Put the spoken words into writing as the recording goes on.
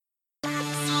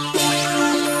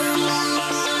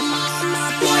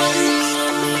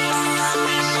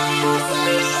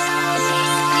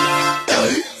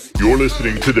You're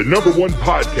listening to the #1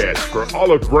 podcast for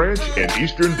Olive Branch and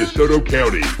Eastern DeSoto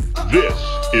County. This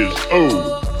is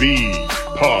OB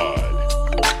Pod.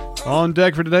 On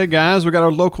deck for today, guys, we got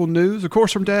our local news, of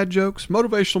course, from dad jokes,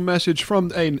 motivational message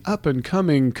from an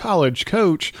up-and-coming college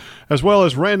coach, as well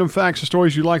as random facts and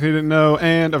stories you likely didn't know,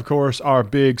 and, of course, our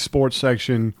big sports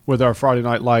section with our Friday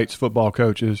Night Lights football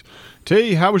coaches.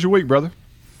 T, how was your week, brother?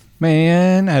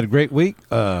 Man, I had a great week.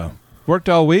 Worked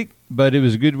all week, but it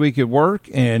was a good week at work,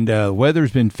 and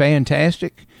weather's been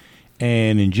fantastic.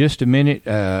 And in just a minute,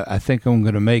 I think I'm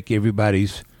going to make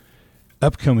everybody's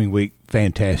upcoming week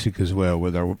fantastic as well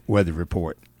with our weather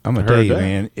report. I'm going to tell you,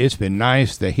 man, it's been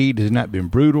nice. The heat has not been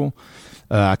brutal.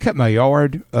 I cut my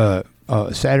yard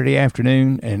Saturday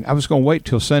afternoon, and I was going to wait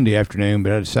till Sunday afternoon,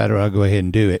 but I decided I'll go ahead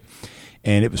and do it.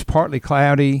 And it was partly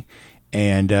cloudy,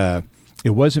 and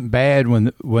it wasn't bad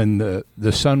when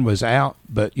the sun was out,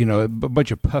 but, you know, a bunch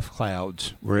of puff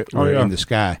clouds were in the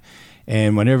sky.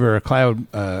 And whenever a cloud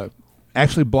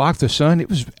actually blocked the sun, it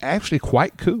was actually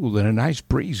quite cool and a nice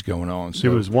breeze going on.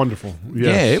 So it was wonderful.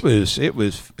 Yes. Yeah, it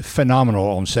was phenomenal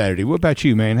on Saturday. What about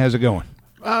you, man? How's it going?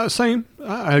 Same.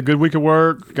 I had a good week of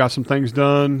work, got some things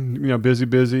done, you know,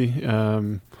 busy.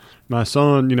 My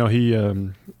son, you know, we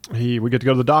get to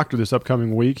go to the doctor this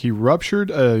upcoming week. He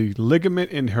ruptured a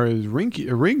ligament in his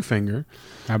ring finger.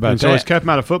 How about that? So he's kept him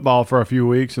out of football for a few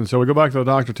weeks, and so we go back to the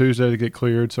doctor Tuesday to get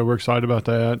cleared. So we're excited about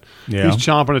that. Yeah. He's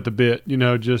chomping at the bit, you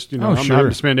know. I'm having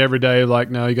to spend every day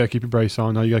like, no, you got to keep your brace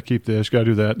on. No, you got to keep this. You got to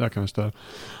do that kind of stuff.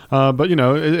 But you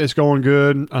know, it's going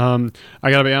good. I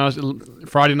got to be honest.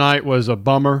 Friday night was a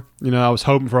bummer. You know, I was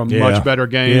hoping for a much better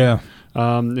game. Yeah.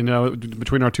 You know,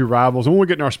 between our two rivals. And when we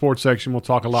get in our sports section, we'll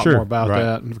talk a lot more about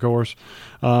that, of course.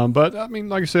 But, I mean,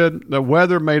 like I said, the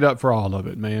weather made up for all of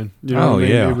it, man. You know what I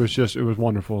mean? Yeah. It was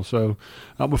wonderful. So,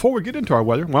 before we get into our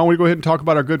weather, why don't we go ahead and talk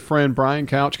about our good friend, Brian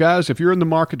Couch. Guys, if you're in the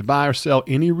market to buy or sell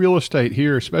any real estate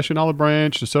here, especially in Olive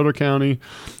Branch, DeSoto County,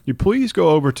 you please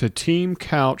go over to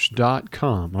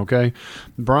teamcouch.com, okay?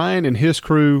 Brian and his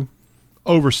crew,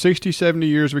 over 60, 70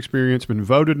 years of experience, been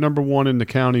voted #1 in the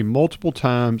county multiple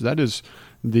times. That is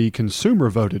the consumer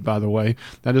voted, by the way.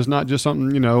 That is not just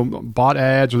something, you know, bought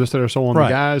ads or this, that, or so on. Right.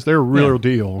 The guys, they're a real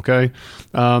deal, okay?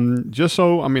 Just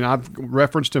so, I mean, I've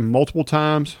referenced him multiple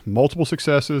times, multiple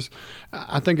successes.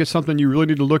 I think it's something you really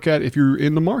need to look at if you're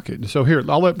in the market. So here,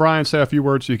 I'll let Brian say a few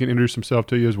words so you can introduce himself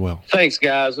to you as well. Thanks,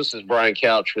 guys. This is Brian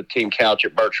Couch with Team Couch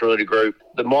at Birch Realty Group.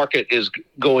 The market is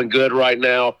going good right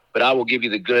now, but I will give you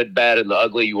the good, bad, and the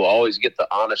ugly. You will always get the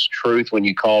honest truth when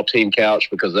you call Team Couch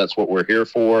because that's what we're here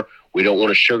for. We don't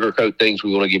want to sugarcoat things.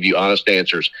 We want to give you honest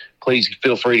answers. Please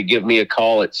feel free to give me a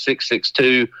call at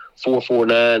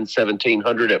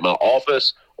 662-449-1700 at my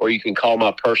office, or you can call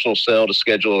my personal cell to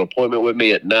schedule an appointment with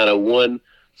me at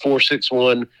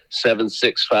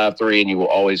 901-461-7653, and you will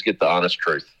always get the honest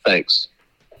truth. Thanks.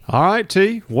 All right,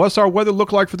 T, what's our weather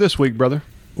look like for this week, brother?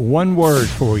 One word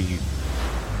for you.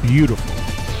 Beautiful.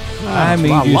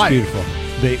 Beautiful.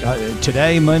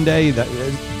 Today, Monday,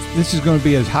 this is going to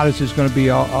be as hot as it's going to be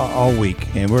all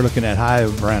week, and we're looking at high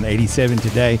of around 87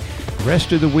 today.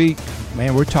 Rest of the week,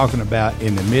 man, we're talking about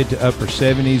in the mid to upper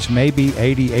 70s, maybe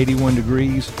 80, 81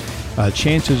 degrees.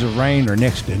 Chances of rain are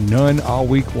next to none all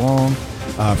week long.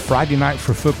 Friday night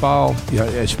for football, you know,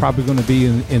 it's probably going to be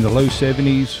in the low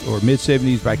 70s or mid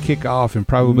 70s by kickoff, and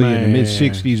probably in the mid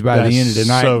 60s by the end of the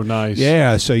night. So nice.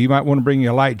 Yeah, so you might want to bring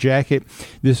your light jacket.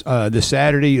 This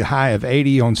Saturday, a high of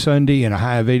 80 on Sunday, and a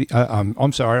high of 80.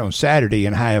 On Saturday,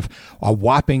 and a high of a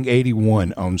whopping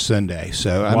 81 on Sunday.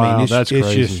 So I mean, it's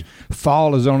just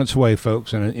fall is on its way,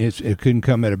 folks, and it couldn't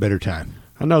come at a better time.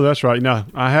 I know that's right. Now,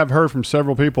 I have heard from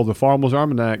several people, the Farmer's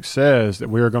Almanac says that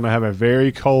we are going to have a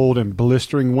very cold and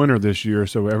blistering winter this year,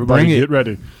 so everybody get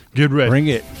ready. Get ready. Bring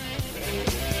it.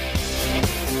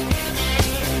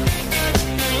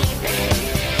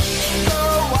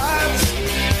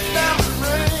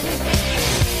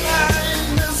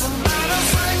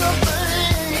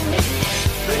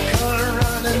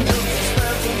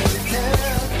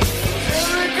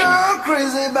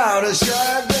 Crazy about a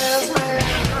shark dance man.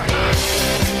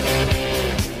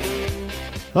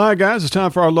 All right, guys, it's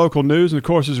time for our local news. And, of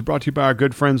course, this is brought to you by our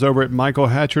good friends over at Michael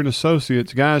Hatcher &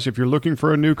 Associates. Guys, if you're looking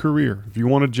for a new career, if you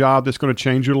want a job that's going to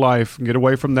change your life, get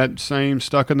away from that same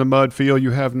stuck-in-the-mud feel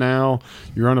you have now,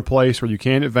 you're in a place where you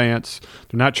can't advance,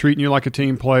 they're not treating you like a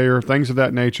team player, things of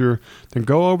that nature, then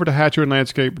go over to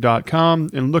hatcherandlandscape.com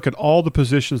and look at all the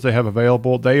positions they have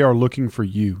available. They are looking for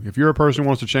you. If you're a person who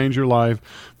wants to change your life,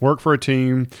 work for a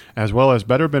team, as well as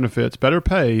better benefits, better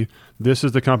pay, this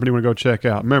is the company you want to go check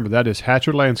out. Remember, that is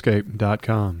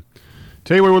hatcherlandscape.com.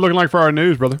 Tell you what we're looking like for our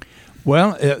news, brother.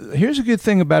 Well, here's a good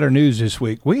thing about our news this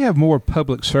week. We have more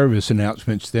public service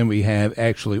announcements than we have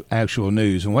actual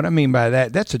news. And what I mean by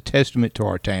that, that's a testament to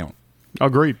our town.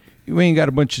 Agreed. We ain't got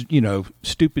a bunch of,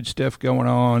 stupid stuff going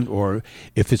on, or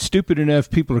if it's stupid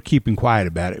enough, people are keeping quiet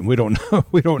about it, and we don't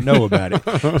know about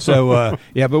it. So,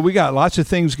 but we got lots of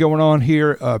things going on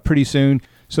here pretty soon.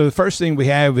 So the first thing we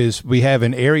have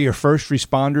an area first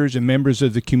responders and members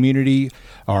of the community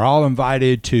are all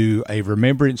invited to a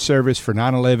remembrance service for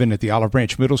 9/11 at the Olive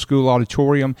Branch Middle School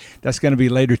auditorium. That's going to be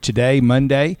later today,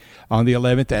 Monday, on the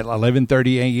 11th at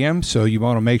 11:30 a.m. So you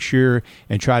want to make sure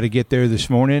and try to get there this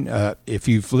morning. If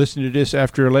you've listened to this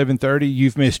after 11:30,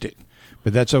 you've missed it,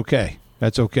 but that's okay.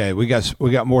 That's okay. We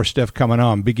got more stuff coming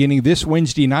on beginning this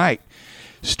Wednesday night.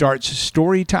 Starts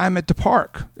story time at the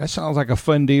park. That sounds like a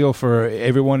fun deal for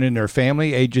everyone in their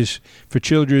family.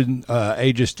 Children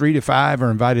ages 3 to 5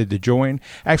 are invited to join.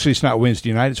 Actually, it's not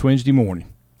Wednesday night. It's Wednesday morning.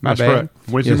 That's right.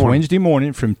 Wednesday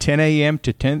morning from 10 a.m.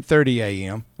 to 10:30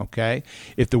 a.m. Okay.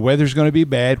 If the weather's going to be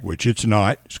bad, which it's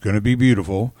not, it's going to be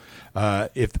beautiful.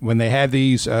 When they have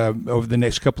these over the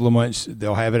next couple of months,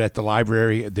 they'll have it at the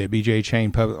library, the BJ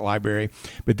Chain Public Library.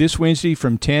 But this Wednesday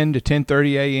from 10 to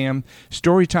 10:30 a.m.,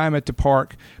 story time at the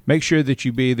park. Make sure that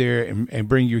you be there and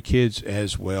bring your kids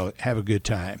as well. Have a good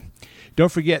time.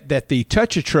 Don't forget that the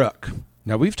Touch-A-Truck.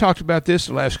 Now, we've talked about this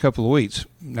the last couple of weeks.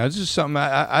 Now, this is something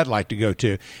I'd like to go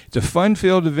to. It's a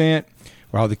fun-filled event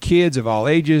where all the kids of all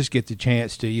ages get the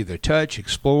chance to either touch,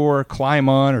 explore, climb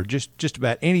on, or just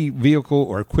about any vehicle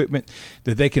or equipment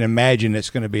that they can imagine that's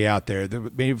going to be out there.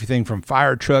 Everything from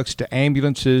fire trucks to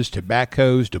ambulances to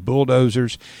backhoes to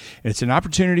bulldozers. And it's an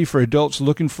opportunity for adults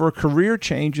looking for a career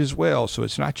change as well. So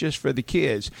it's not just for the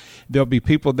kids. There'll be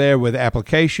people there with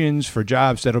applications for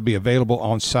jobs that'll be available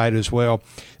on site as well.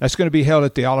 That's going to be held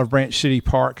at the Olive Branch City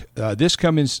Park not this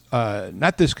coming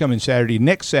Saturday,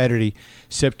 next Saturday,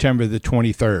 September the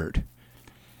 23rd.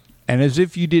 And as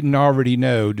if you didn't already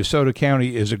know, DeSoto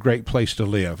County is a great place to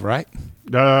live, right?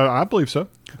 I believe so.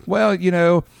 Well,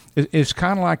 it's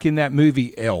kind of like in that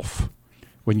movie Elf,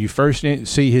 when you first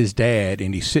see his dad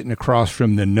and he's sitting across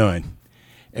from the nun.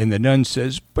 And the nun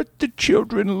says, "But the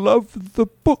children love the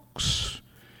books."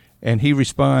 And he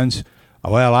responds,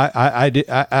 "Well, I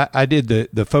did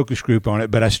the focus group on it,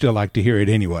 but I still like to hear it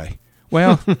anyway."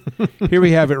 Well, here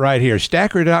we have it right here.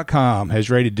 Stacker.com has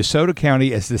rated DeSoto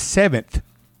County as the 7th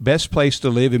best place to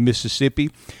live in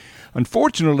Mississippi.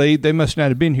 Unfortunately, they must not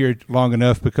have been here long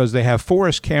enough because they have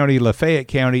Forest County, Lafayette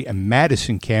County, and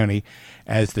Madison County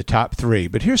as the top 3.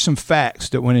 But here's some facts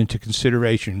that went into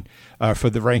consideration for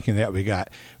the ranking that we got.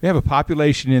 We have a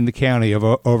population in the county of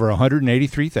over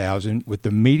 183,000 with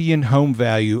the median home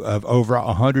value of over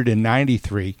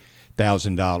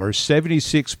 $193,000.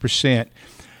 76%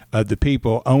 of the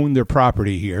people own their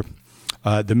property here.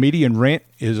 The median rent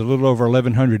is a little over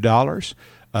 $1,100.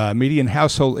 Median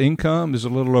household income is a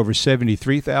little over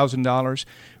 $73,000.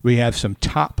 We have some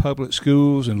top public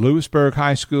schools, and Lewisburg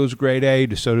High School is grade A.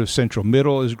 DeSoto Central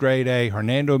Middle is grade A.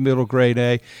 Hernando Middle grade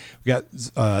A. We got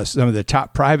some of the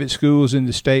top private schools in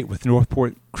the state with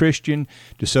Northport Christian,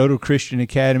 DeSoto Christian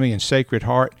Academy, and Sacred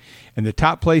Heart. And the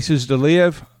top places to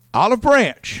live, Olive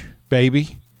Branch,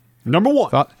 baby. Number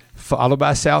 1. Followed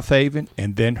by South Haven,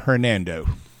 and then Hernando.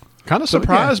 Kind of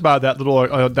surprised by that little,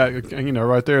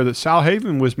 right there, that South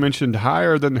Haven was mentioned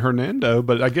higher than Hernando,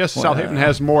 but I guess South Haven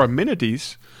has more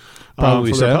amenities for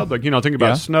the public. Think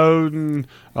about Snowden,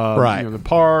 right. The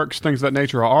parks, things of that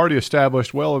nature are already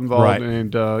established, well involved,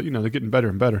 and they're getting better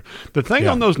and better. The thing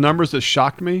on those numbers that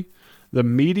shocked me, the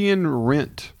median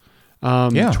rent,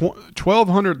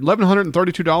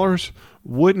 $1,132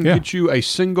 wouldn't get you a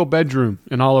single bedroom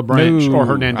in Olive Branch or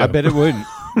Hernando. I bet it wouldn't.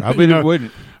 It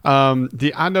wouldn't.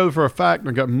 I know for a fact,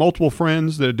 I've got multiple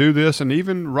friends that do this, and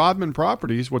even Rodman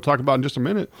Properties, we'll talk about in just a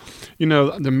minute.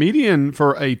 The median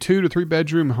for a 2 to 3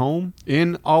 bedroom home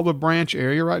in Olive Branch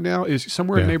area right now is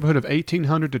somewhere in the neighborhood of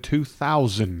 $1,800 to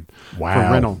 $2,000 for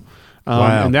rental.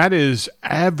 And that is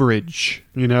average,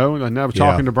 And I was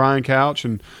talking to Brian Couch,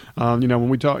 and when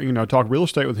we talk real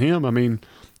estate with him, I mean,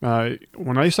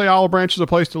 when they say Olive Branch is a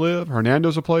place to live,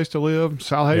 Hernando's a place to live,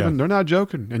 South Haven, they're not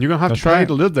joking, and you're gonna have to pay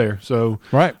to live there. So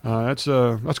that's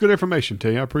good information, T.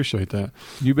 I appreciate that.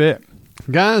 You bet.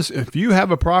 Guys, if you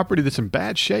have a property that's in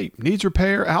bad shape, needs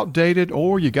repair, outdated,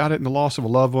 or you got it in the loss of a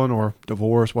loved one or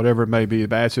divorce, whatever it may be, a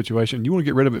bad situation, you want to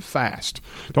get rid of it fast.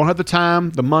 Don't have the time,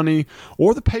 the money,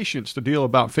 or the patience to deal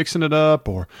about fixing it up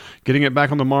or getting it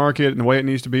back on the market and the way it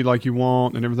needs to be like you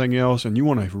want and everything else, and you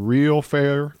want a real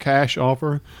fair cash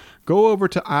offer, go over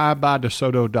to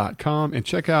iBuyDeSoto.com and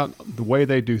check out the way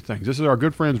they do things. This is our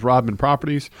good friends, Rodman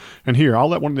Properties. And here, I'll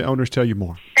let one of the owners tell you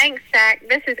more. Thanks Zach,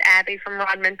 this is Abby from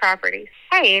Rodman Properties.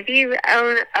 Hey, if you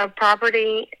own a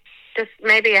property, just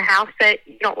maybe a house that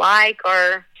you don't like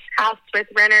or house with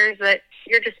renters that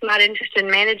you're just not interested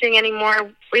in managing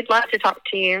anymore, we'd love to talk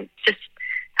to you. Just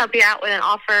help you out with an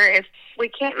offer. If we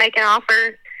can't make an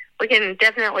offer, we can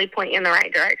definitely point you in the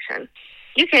right direction.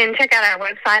 You can check out our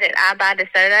website at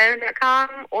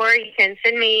ibuydesoto.com, or you can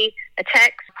send me a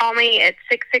text. Call me at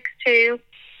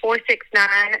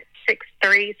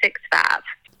 662-469-6365.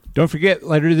 Don't forget,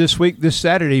 later this week, this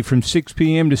Saturday from 6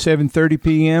 p.m. to 7:30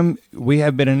 p.m., we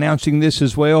have been announcing this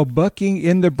as well. Bucking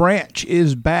in the Branch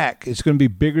is back. It's going to be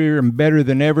bigger and better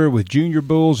than ever with junior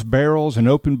bulls, barrels, and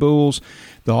open bulls.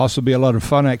 There'll also be a lot of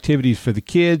fun activities for the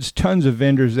kids, tons of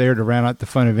vendors there to round out the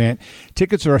fun event.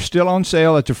 Tickets are still on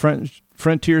sale at the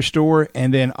Frontier store,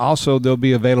 and then also they'll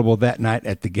be available that night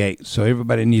at the gate. So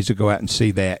everybody needs to go out and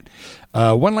see that.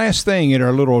 One last thing in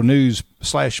our little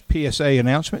news/PSA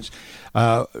announcements.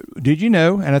 Did you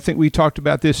know, and I think we talked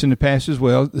about this in the past as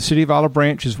well, the City of Olive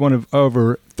Branch is one of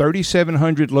over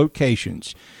 3,700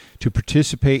 locations to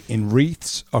participate in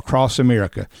Wreaths Across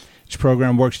America. This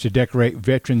program works to decorate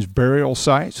veterans' burial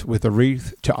sites with a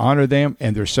wreath to honor them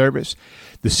and their service.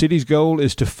 The city's goal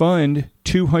is to fund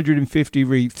 250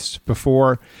 wreaths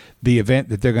before the event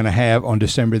that they're going to have on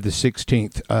December the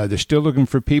 16th. They're still looking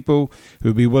for people who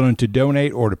would be willing to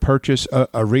donate or to purchase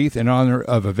a wreath in honor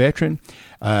of a veteran.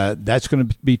 That's going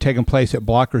to be taking place at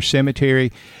Blocker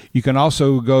Cemetery. You can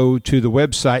also go to the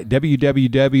website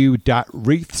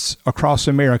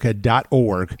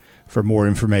www.wreathsacrossamerica.org for more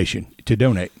information to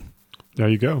donate. There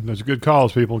you go. That's a good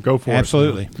cause, people. Go for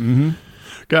Absolutely. it. Absolutely.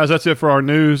 Guys, that's it for our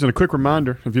news. And a quick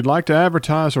reminder, if you'd like to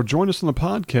advertise or join us on the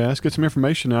podcast, get some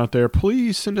information out there,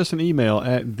 please send us an email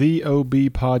at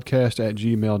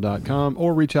theobpodcast@gmail.com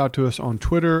or reach out to us on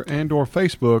Twitter and or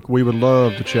Facebook. We would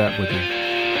love to chat with you.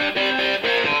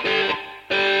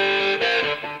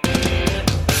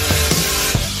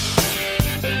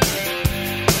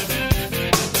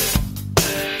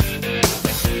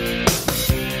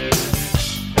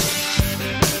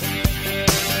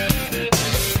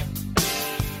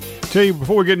 Tell you,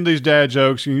 before we get into these dad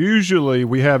jokes, usually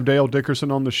we have Dale Dickerson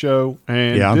on the show,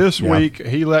 and this week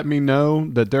he let me know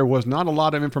that there was not a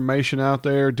lot of information out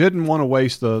there, didn't want to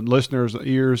waste the listeners'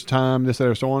 ears, time, this, that,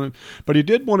 or so on, but he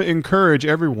did want to encourage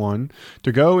everyone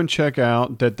to go and check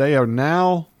out that they are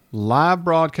now live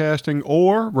broadcasting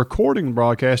or recording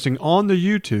broadcasting on the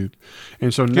YouTube.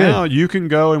 And so now you can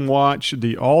go and watch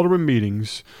the Alderman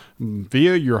meetings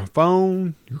via your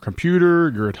phone, your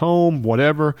computer, you're at home,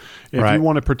 whatever, if you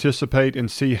want to participate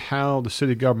and see how the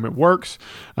city government works.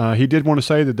 He did want to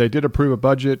say that they did approve a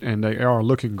budget and they are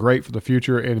looking great for the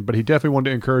future, but he definitely wanted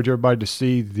to encourage everybody to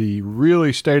see the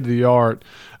really state-of-the-art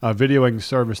videoing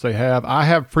service they have. I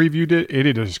have previewed it.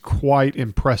 It is quite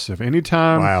impressive.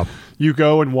 Anytime you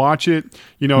go and watch it,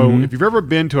 you know, if you've ever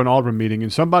been to an Alderman meeting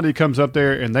and somebody comes up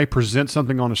there and they present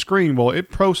something on a screen, well,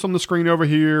 it posts on the screen over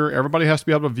here. Everybody has to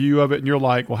be able to view of it, and you're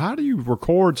like, well, how do you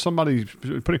record somebody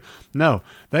putting? No,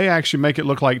 they actually make it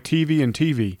look like TV and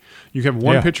TV. You have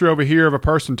one picture over here of a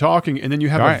person talking, and then you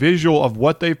have a visual of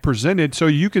what they've presented, so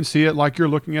you can see it like you're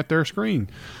looking at their screen.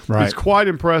 It's quite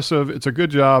impressive. It's a good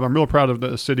job. I'm real proud of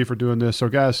the city for doing this. So,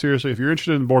 guys, seriously, if you're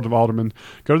interested in the Board of Aldermen,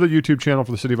 go to the YouTube channel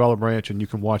for the City of Olive Branch, and you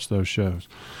can watch those shows.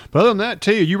 But other than that,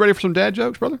 T, are you ready for some dad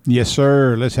jokes, brother? Yes,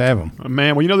 sir. Let's have them.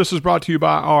 Man, well, you know this is brought to you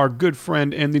by our good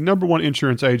friend and the #1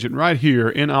 insurance agent right here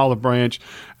in Olive Branch,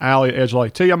 Allie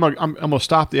Edgelake. T, I'm gonna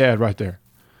stop the ad right there.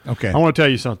 Okay. I want to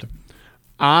tell you something.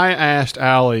 I asked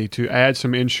Allie to add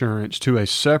some insurance to a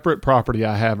separate property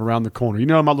I have around the corner. You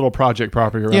know my little project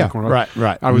property around the corner.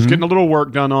 Right. I was getting a little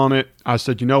work done on it. I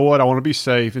said, you know what? I want to be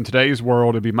safe. In today's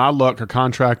world, it'd be my luck a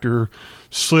contractor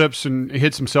slips and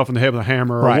hits himself in the head with a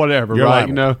hammer or whatever, You're liable.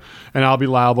 You know, and I'll be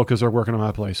liable because they're working on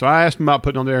my place. So I asked him about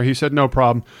putting on there. He said, no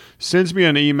problem. Sends me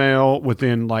an email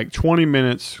within like 20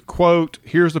 minutes. Quote,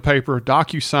 here's the paper,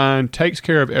 DocuSign, takes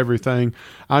care of everything.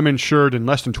 I'm insured in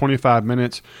less than 25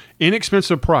 minutes.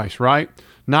 Inexpensive price, right?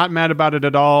 Not mad about it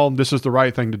at all. This is the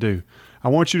right thing to do. I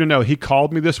want you to know, he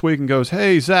called me this week and goes,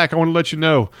 hey, Zach, I want to let you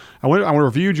know, I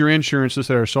reviewed your insurance, this,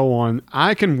 that, or so on.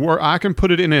 I can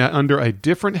put it in under a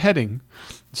different heading,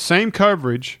 same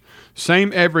coverage,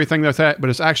 same everything like that, but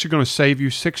it's actually going to save you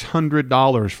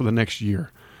 $600 for the next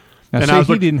year. Now, and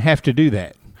he didn't have to do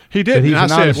that. He did. He's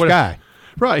an honest guy.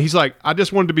 Right. He's like, I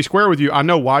just wanted to be square with you. I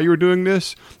know why you were doing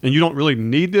this, and you don't really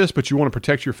need this, but you want to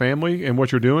protect your family and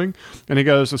what you're doing. And he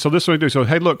goes, so this is what I do. So,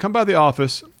 hey, look, come by the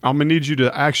office. I'm going to need you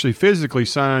to actually physically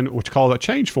sign what you call a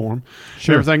change form.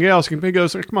 Sure. And everything else. And he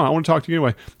goes, come on, I want to talk to you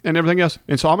anyway. And everything else.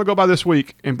 And so I'm going to go by this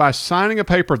week, and by signing a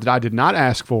paper that I did not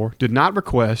ask for, did not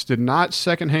request, did not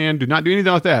secondhand, did not do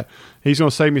anything like that, he's going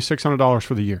to save me $600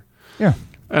 for the year. Yeah.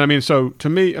 And I mean, so to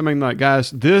me, I mean, like,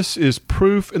 guys, this is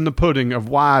proof in the pudding of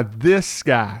why this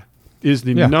guy is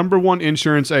the number one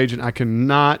insurance agent. I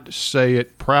cannot say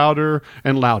it prouder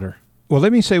and louder. Well,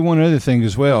 let me say one other thing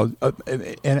as well.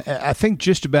 And I think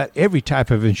just about every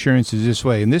type of insurance is this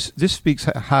way. And this speaks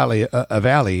highly of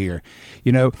Allie here.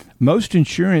 You know, most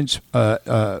insurance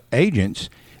agents,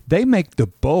 they make the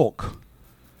bulk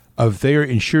of their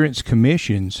insurance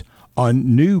commissions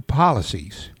on new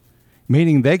policies.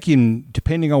 Meaning they can,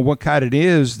 depending on what kind it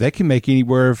is, they can make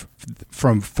anywhere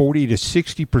from 40 to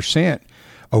 60%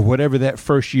 of whatever that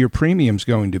first year premium's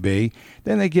going to be.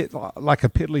 Then they get like a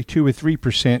piddly 2 or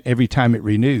 3% every time it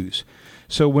renews.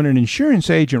 So when an insurance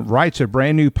agent writes a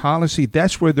brand new policy,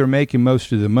 that's where they're making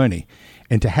most of the money.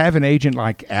 And to have an agent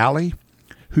like Allie,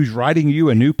 who's writing you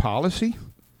a new policy,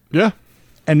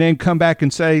 and then come back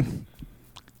and say,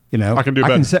 you know, I can do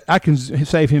better. I can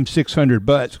save him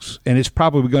 $600, and it's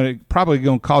probably going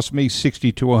to cost me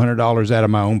 $60 to $100 out of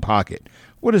my own pocket.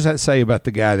 What does that say about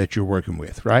the guy that you're working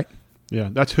with, right? Yeah,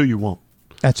 that's who you want.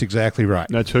 That's exactly right.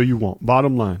 That's who you want.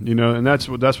 Bottom line, you know, and that's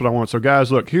what I want. So,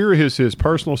 guys, look, here is his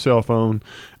personal cell phone,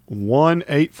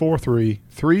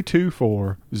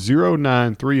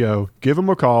 1-843-324-0930. Give him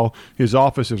a call. His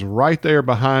office is right there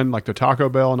behind, like, the Taco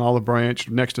Bell and Olive Branch,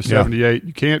 next to 78.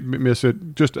 You can't miss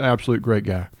it. Just an absolute great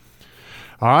guy.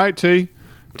 All right, T.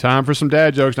 Time for some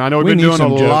dad jokes. Now, I know we've been doing a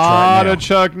lot of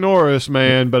Chuck Norris,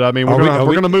 man, but I mean, we're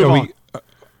going to move on.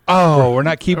 We're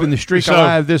not keeping the streak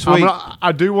alive this week.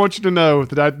 I do want you to know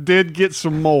that I did get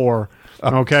some more.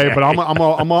 Okay, but I'm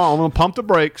gonna pump the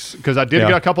brakes because I did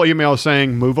get a couple of emails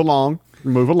saying move along.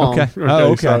 Okay.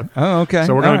 Okay.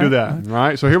 So we're gonna do that. All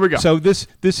right. So here we go. So this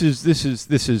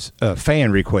is a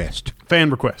fan request. Fan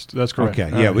request. That's correct.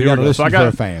 Okay. Yeah, we got to listen to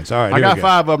our fans. All right. I got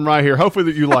 5 of them right here. Hopefully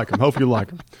that you like them. Hopefully you like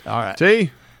them. All right.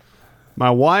 See,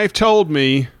 my wife told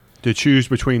me to choose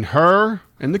between her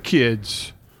and the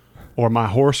kids, or my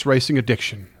horse racing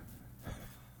addiction.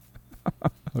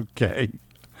 Okay.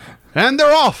 And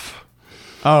they're off.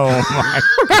 Oh my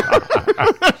God.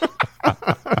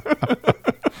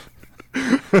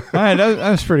 All right,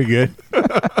 that was pretty good.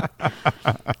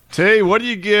 T, what do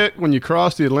you get when you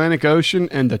cross the Atlantic Ocean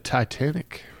and the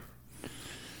Titanic?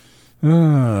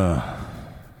 I'm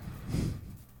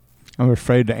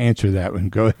afraid to answer that one.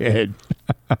 Go ahead.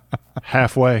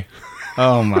 Halfway.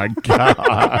 Oh my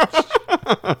gosh.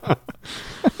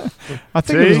 I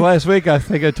think it was last week. I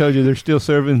think I told you they're still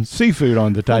serving seafood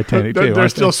on the Titanic too. They're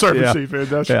still serving seafood.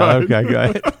 That's right. Okay, go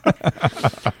ahead.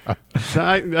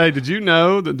 Hey, did you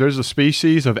know that there's a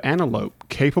species of antelope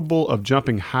capable of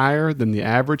jumping higher than the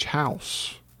average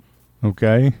house?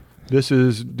 Okay. This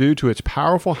is due to its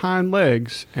powerful hind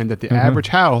legs, and that the average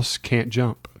house can't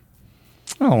jump.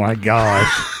 Oh my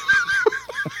gosh.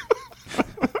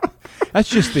 That's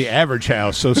just the average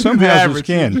house. So some houses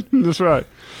can. That's right.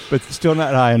 But still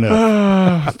not high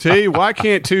enough. T, why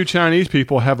can't 2 Chinese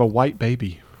people have a white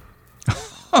baby?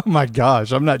 Oh, my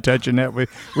gosh. I'm not touching that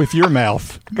with your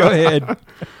mouth. Go ahead.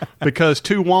 Because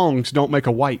 2 Wongs don't make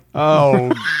a white.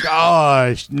 Oh,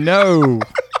 gosh. No.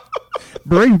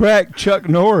 Bring back Chuck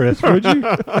Norris, would you?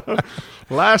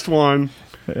 Last one.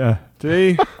 Yeah.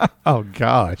 T. Oh,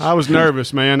 gosh. I was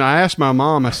nervous, man. I asked my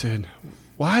mom, I said,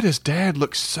 why does Dad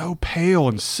look so pale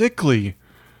and sickly?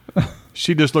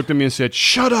 She just looked at me and said,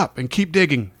 shut up and keep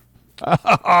digging. Oh.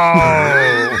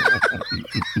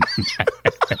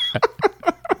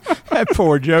 That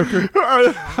poor joker. He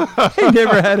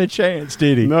never had a chance,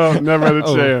 did he? No, never had a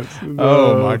chance. No.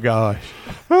 Oh, my gosh.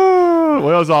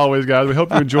 Well, as always, guys, we hope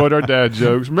you enjoyed our dad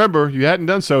jokes. Remember, if you hadn't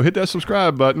done so, hit that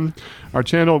subscribe button. Our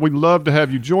channel, we'd love to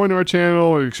have you join our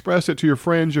channel and express it to your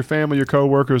friends, your family, your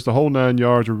coworkers, the whole 9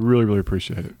 yards. We really, really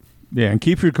appreciate it. Yeah, and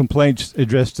keep your complaints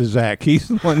addressed to Zach. He's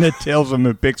the one that tells them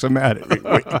and picks them out every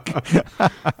week.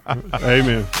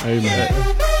 Amen.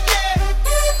 Amen.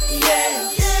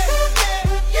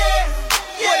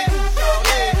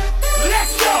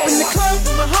 In the club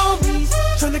with my homies,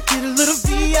 trying to get a little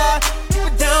VI, keep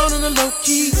it down on the low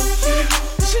key.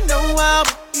 She know how I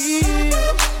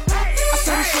feel. I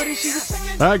saw the shorty, she was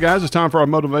checking. All right, guys, it's time for our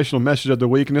motivational message of the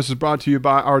week, and this is brought to you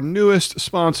by our newest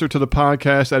sponsor to the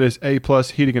podcast, that is A+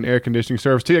 Heating and Air Conditioning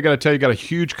Service. T, I got to tell you, got a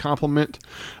huge compliment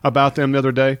about them the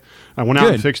other day. I went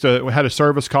out and we had a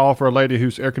service call for a lady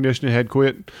whose air conditioning had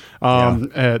quit.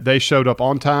 They showed up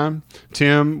on time.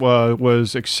 Tim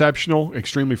was exceptional,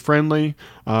 extremely friendly,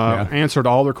 answered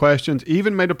all their questions,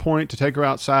 even made a point to take her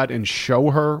outside and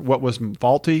show her what was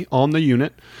faulty on the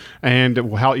unit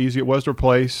and how easy it was to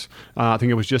replace. I think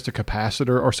it was just a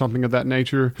capacitor or something of that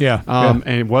nature. And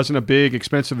it wasn't a big,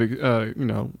 expensive,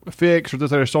 fix or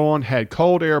this or so on. Had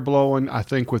cold air blowing, I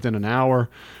think, within an hour.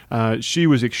 She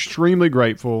was extremely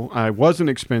grateful. It wasn't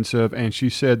expensive, and she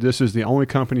said this is the only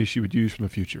company she would use for the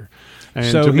future. And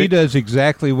so he does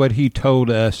exactly what he told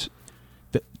us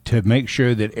to make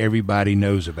sure that everybody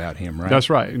knows about him, right? That's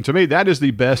right. And to me, that is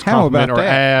the best compliment or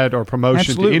ad or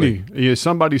promotion to any. Is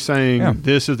somebody saying,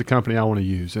 this is the company I want to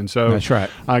use. And so, that's right.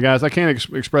 Guys, I can't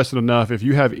express it enough. If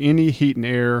you have any heat and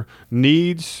air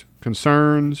needs,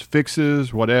 concerns,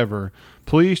 fixes, whatever,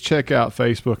 please check out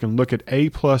Facebook and look at A+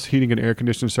 Heating and Air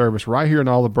Conditioning Service right here in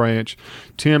Olive Branch.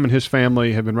 Tim and his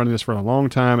family have been running this for a long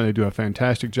time, and they do a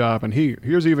fantastic job. And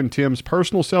here's even Tim's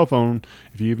personal cell phone,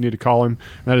 if you even need to call him.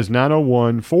 And that is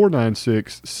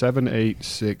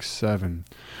 901-496-7867.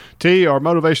 T, our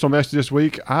motivational message this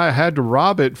week, I had to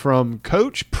rob it from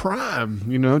Coach Prime,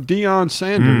 Deion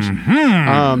Sanders.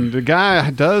 The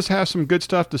guy does have some good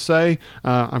stuff to say.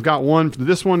 I've got one for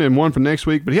this one and one for next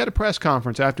week, but he had a press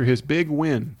conference after his big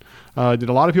win that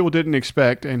a lot of people didn't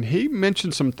expect, and he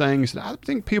mentioned some things that I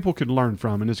think people could learn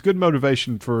from, and it's good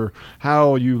motivation for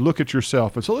how you look at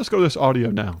yourself. And so let's go to this audio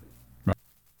now.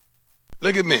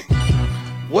 Look at me.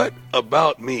 What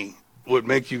about me would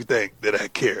make you think that I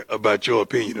care about your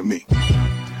opinion of me?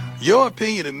 Your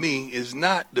opinion of me is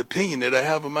not the opinion that I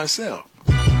have of myself.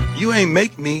 You ain't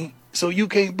make me, so you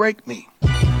can't break me.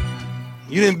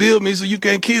 You didn't build me, so you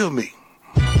can't kill me.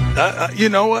 You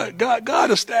know what?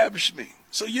 God established me,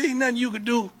 so you ain't nothing you could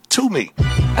do to me.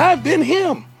 I've been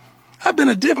him. I've been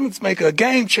a difference maker, a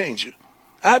game changer.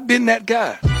 I've been that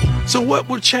guy. So what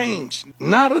would change?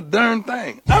 Not a darn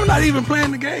thing. I'm not even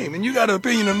playing the game, and you got an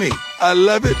opinion of me. I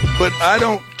love it, but I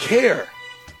don't care.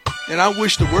 And I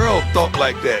wish the world thought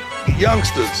like that.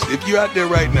 Youngsters, if you're out there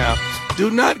right now, do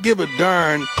not give a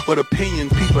darn what opinion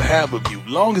people have of you,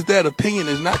 long as that opinion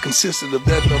is not consistent of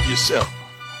that of yourself.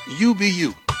 You be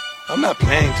you. I'm not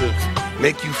playing to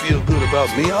make you feel good about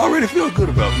me. I already feel good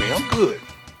about me. I'm good.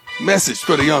 Message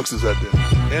for the youngsters out there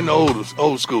and the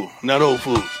old school, not old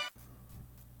fools.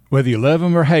 Whether you love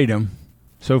him or hate him,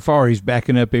 so far he's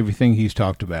backing up everything he's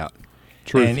talked about.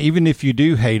 Truth. And even if you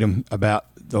do hate him about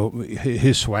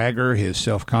his swagger, his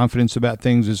self-confidence about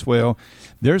things as well,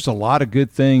 there's a lot of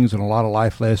good things and a lot of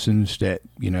life lessons that,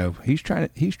 he's trying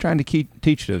to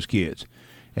teach those kids.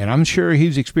 And I'm sure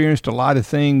he's experienced a lot of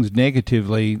things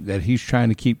negatively that he's trying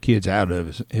to keep kids out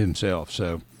of himself.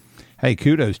 So, hey,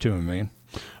 kudos to him, man.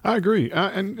 I agree.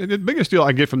 And the biggest deal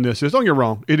I get from this is, don't get me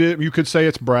wrong, you could say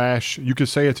it's brash, you could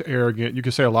say it's arrogant, you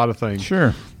could say a lot of things.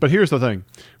 Sure. But here's the thing.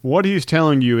 What he's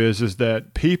telling you is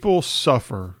that people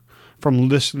suffer from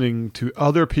listening to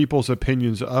other people's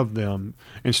opinions of them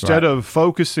instead of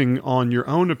focusing on your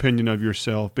own opinion of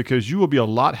yourself, because you will be a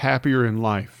lot happier in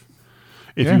life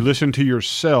if you listen to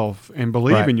yourself and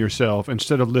believe in yourself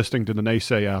instead of listening to the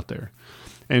naysay out there.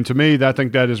 And to me, I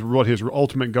think that is what his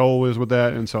ultimate goal is with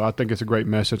that. And so I think it's a great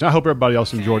message. I hope everybody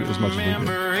else enjoyed it as much as we did.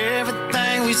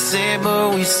 Everything we said,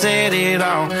 but we said it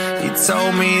all. You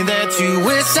told me that you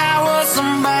wish I was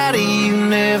somebody you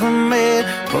never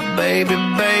met. But baby,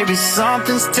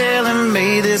 something's telling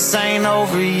me this ain't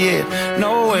over yet.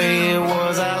 No way it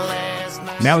was our last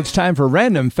night. Now it's time for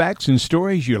random facts and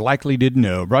stories you likely didn't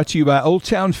know. Brought to you by Old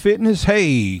Town Fitness.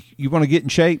 Hey, you want to get in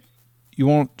shape? You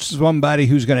want somebody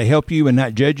who's going to help you and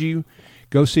not judge you?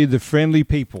 Go see the friendly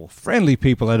people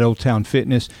at Old Town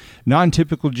Fitness.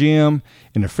 Non-typical gym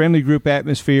in a friendly group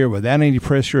atmosphere without any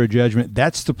pressure or judgment.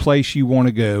 That's the place you want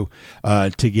to go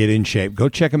to get in shape. Go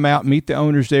check them out. Meet the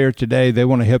owners there today. They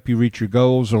want to help you reach your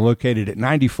goals. They're located at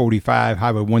 9045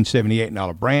 Highway 178 in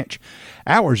Olive Branch.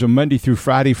 Hours are Monday through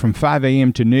Friday from 5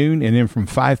 a.m. to noon, and then from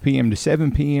 5 p.m. to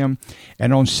 7 p.m.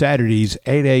 And on Saturdays,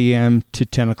 8 a.m. to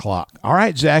 10 o'clock. All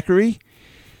right, Zachary,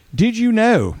 did you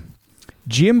know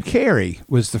Jim Carrey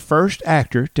was the first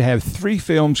actor to have 3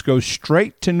 films go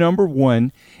straight to number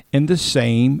 1 in the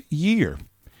same year?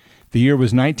 The year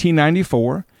was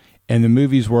 1994, and the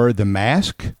movies were The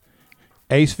Mask,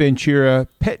 Ace Ventura,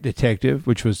 Pet Detective,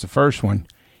 which was the first one,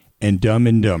 and Dumb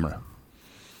and Dumber.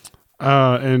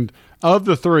 And of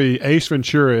the three, Ace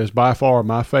Ventura is by far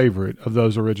my favorite of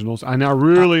those originals. I now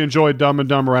really enjoyed Dumb and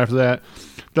Dumber after that.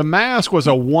 The Mask was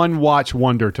a one-watch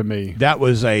wonder to me. That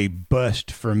was a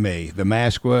bust for me. The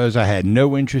Mask was. I had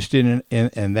no interest in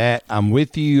that. I'm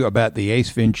with you about the Ace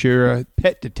Ventura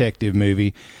Pet Detective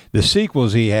movie. The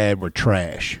sequels he had were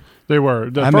trash. They were.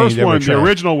 The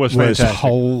original was fantastic. Was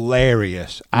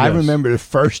hilarious. Yes. I remember the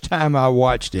first time I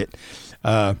watched it,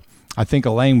 I think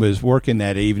Elaine was working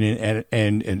that evening,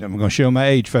 and I'm going to show my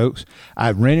age, folks.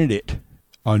 I rented it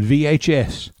on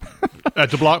VHS.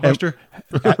 At the Blockbuster?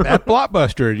 at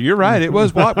Blockbuster. You're right. It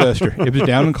was Blockbuster. It was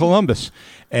down in Columbus.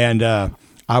 And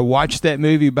I watched that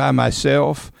movie by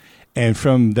myself. And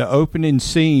from the opening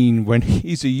scene when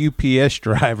he's a UPS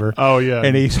driver. Oh, yeah.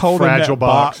 And he's holding fragile that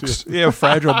box. Yeah,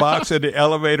 fragile box, and the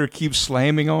elevator keeps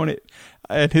slamming on it.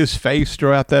 And his face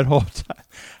throughout that whole time.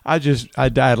 I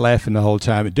died laughing the whole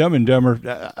time. Dumb and Dumber,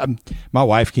 my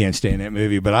wife can't stand that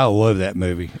movie, but I love that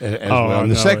movie as well.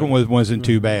 And the second one wasn't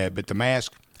too bad, but The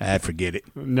Mask, I forget it.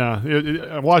 No,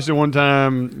 I watched it one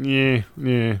time.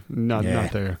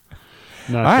 Not there.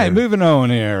 All right, moving on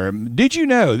here. Did you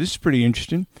know, this is pretty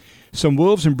interesting, some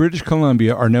wolves in British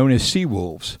Columbia are known as sea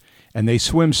wolves, and they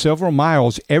swim several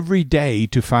miles every day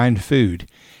to find food.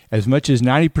 As much as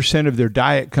 90% of their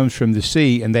diet comes from the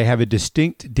sea, and they have a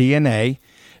distinct DNA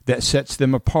that sets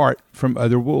them apart from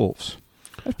other wolves.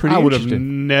 That's pretty interesting. I would have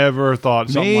never thought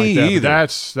something like that. Either.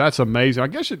 That's amazing. I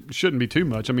guess it shouldn't be too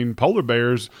much. I mean, polar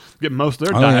bears get most of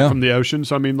their diet from the ocean.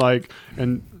 So, it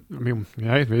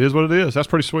is what it is. That's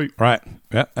pretty sweet. Right.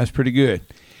 Yeah, that's pretty good.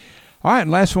 All right,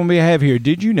 and last one we have here.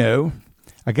 Did you know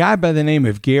a guy by the name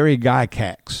of Gary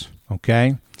Gygax,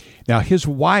 okay? Now, his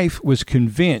wife was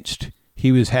convinced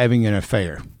he was having an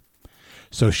affair.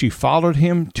 So she followed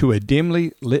him to a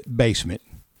dimly lit basement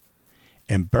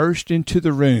and burst into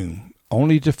the room,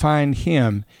 only to find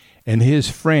him and his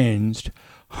friends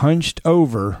hunched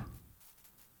over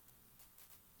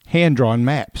hand-drawn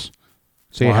maps.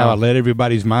 See how I led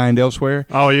everybody's mind elsewhere?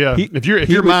 Oh, yeah. If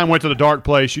your mind went to the dark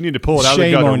place, you need to pull it out of the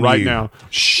gutter right now.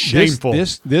 Shameful.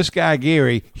 This guy,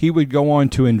 Gary, he would go on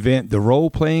to invent the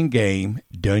role-playing game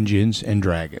Dungeons and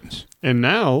Dragons. And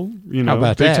now,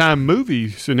 big-time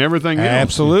movies and everything else.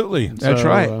 Absolutely. That's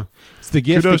right. It's the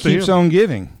gift that keeps on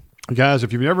giving. Guys,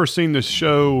 if you've never seen this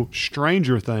show,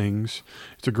 Stranger Things,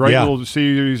 it's a great little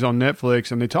series on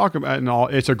Netflix, and they talk about it and all.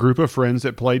 It's a group of friends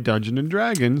that play Dungeons and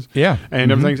Dragons,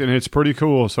 and everything, and it's pretty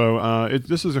cool. So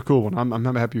this is a cool one.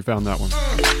 I'm happy you found that one.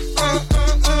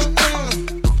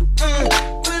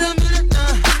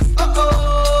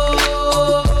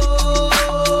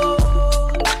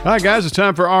 All right, guys, it's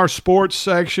time for our sports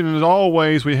section. And as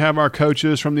always, we have our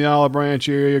coaches from the Olive Branch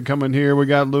area coming here. We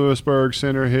got Lewisburg,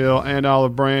 Center Hill, and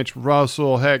Olive Branch,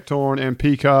 Russell, Hectorn, and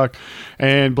Peacock.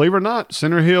 And believe it or not,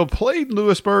 Center Hill played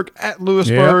Lewisburg at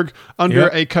Lewisburg under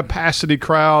a capacity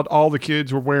crowd. All the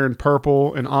kids were wearing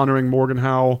purple and honoring Morgan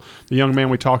Howell, the young man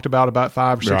we talked about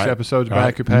 5 or 6 episodes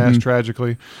back who passed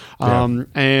tragically.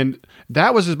 And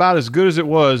that was about as good as it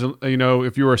was,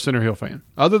 if you were a Center Hill fan.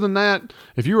 Other than that,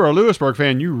 if you were a Lewisburg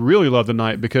fan, you really loved the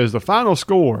night because the final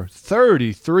score,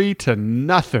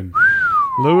 33-0.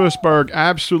 Lewisburg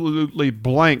absolutely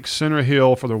blanked Center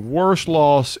Hill for the worst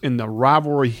loss in the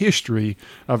rivalry history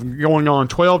of going on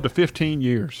 12 to 15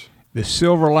 years. The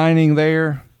silver lining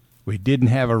there, we didn't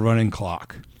have a running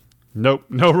clock. Nope,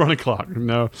 no running clock.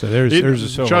 No. So there's a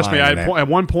silver trust me, lining at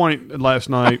one point last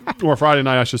night, or Friday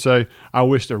night, I should say, I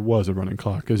wish there was a running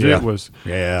clock because it was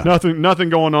nothing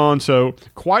going on. So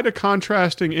quite a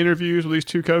contrasting interviews with these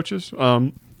two coaches.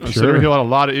 Center Hill had a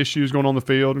lot of issues going on the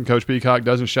field, and Coach Peacock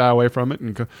doesn't shy away from it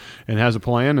and has a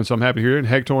plan, and so I'm happy to hear it. And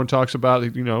Hectorn talks about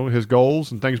his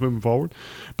goals and things moving forward.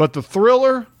 But the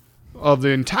thriller of the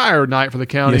entire night for the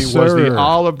county was the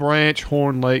Olive Branch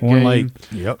Horn Lake game.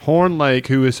 Horn Lake,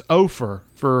 who is 0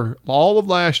 for all of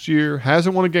last year,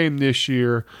 hasn't won a game this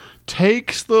year,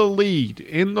 takes the lead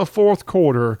in the fourth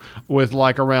quarter with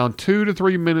around 2 to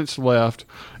 3 minutes left.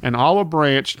 And Olive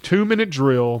Branch, 2-minute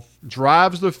drill,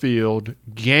 drives the field,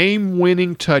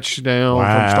 game-winning touchdown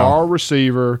from star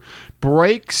receiver,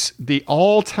 breaks the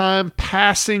all-time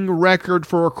passing record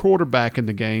for a quarterback in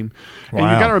the game. And you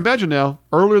got to imagine now,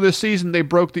 earlier this season, they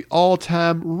broke the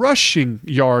all-time rushing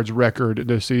yards record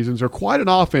this season. So quite an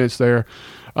offense there.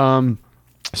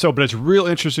 But it's real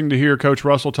interesting to hear Coach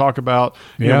Russell talk about,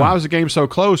 why was the game so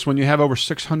close when you have over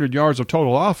 600 yards of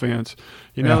total offense?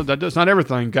 That's not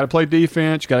everything. Got to play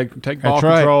defense. Got to take ball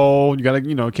control. You got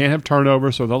to, can't have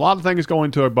turnovers. So a lot of things go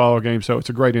into a ball game. So it's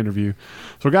a great interview.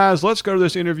 So guys, let's go to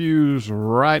this interviews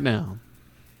right now.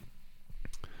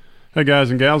 Hey, guys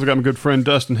and gals, I got my good friend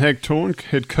Dustin Hegtorn,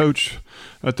 head coach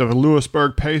at the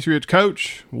Lewisburg Patriots.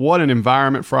 Coach, what an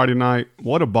environment Friday night.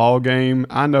 What a ball game.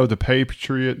 I know the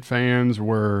Patriot fans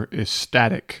were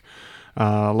ecstatic.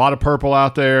 A lot of purple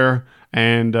out there,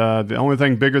 and the only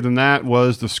thing bigger than that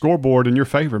was the scoreboard in your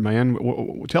favor,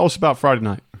 man. Tell us about Friday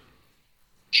night.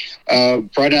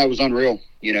 Friday night was unreal.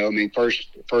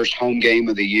 First home game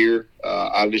of the year.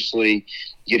 Obviously,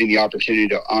 getting the opportunity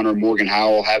to honor Morgan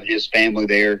Howell, having his family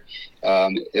there.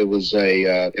 It was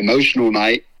a emotional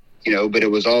night, but it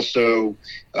was also,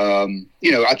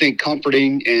 I think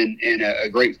comforting and a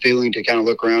great feeling to kind of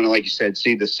look around and, like you said,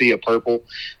 see the sea of purple,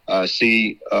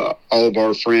 see all of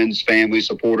our friends, family,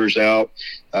 supporters out,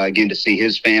 again, to see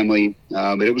his family.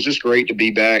 But it was just great to be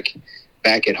back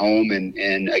at home.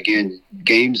 And again,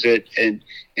 games in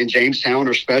Jamestown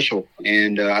are special.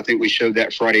 And I think we showed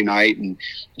that Friday night, and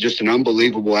just an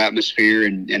unbelievable atmosphere.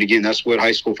 And again, that's what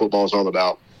high school football is all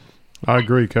about. I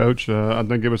agree, Coach. I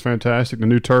think it was fantastic. The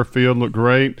new turf field looked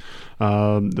great.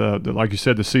 Like you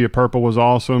said, the sea of purple was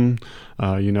awesome.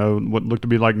 What looked to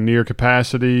be like near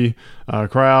capacity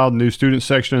crowd, new student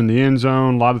section in the end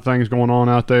zone, a lot of things going on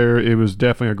out there. It was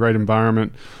definitely a great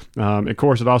environment. Of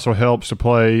course, it also helps to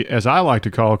play, as I like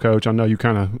to call, Coach, I know you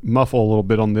kind of muffle a little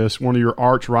bit on this, one of your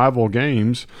arch rival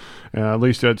games. At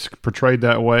least that's portrayed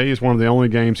that way. It's one of the only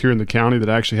games here in the county that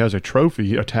actually has a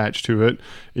trophy attached to it,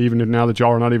 even if now that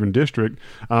y'all are not even district.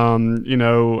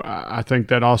 I think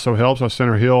that also helps.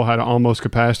 Center Hill had almost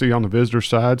capacity on the visitor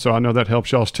side, so I know that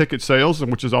helps y'all's ticket sales,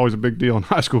 which is always a big deal in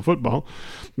high school football.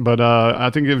 But I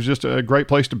think it was just a great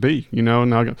place to be.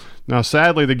 Now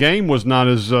sadly, the game was not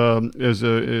as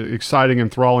exciting and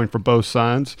enthralling for both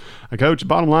sides. Coach, the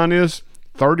bottom line is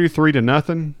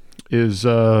 33-0. Is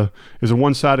a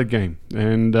one-sided game,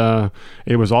 and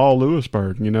it was all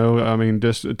Lewisburg.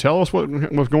 Just tell us what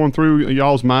was going through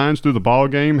y'all's minds through the ball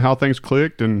game, how things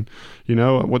clicked, and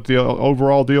what the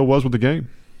overall deal was with the game.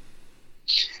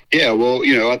 Yeah, well,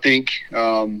 I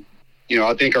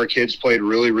think our kids played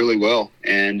really, really well,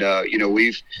 and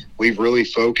we've really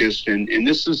focused, and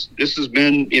this has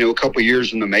been a couple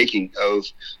years in the making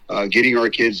of getting our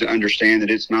kids to understand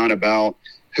that it's not about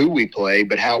who we play,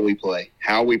 but how we play,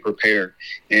 how we prepare.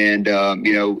 And,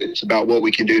 it's about what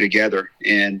we can do together.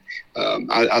 And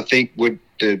I think what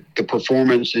the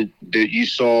performance that you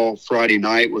saw Friday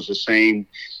night was the same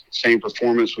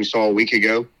performance we saw a week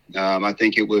ago. I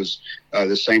think it was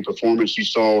the same performance you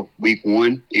saw week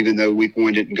one, even though week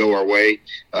one didn't go our way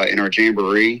in our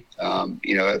jamboree,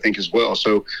 I think as well.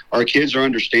 So our kids are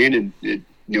understanding that,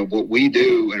 what we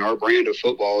do in our brand of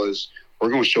football is we're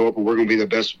going to show up and we're going to be the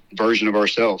best version of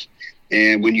ourselves.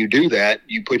 And when you do that,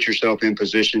 you put yourself in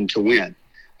position to win.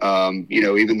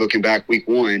 Even looking back week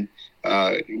one,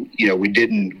 we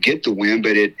didn't get the win,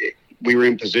 but we were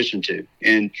in position to.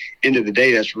 And end of the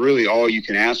day, that's really all you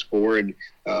can ask for. And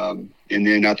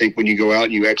then I think when you go out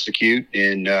and you execute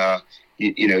and,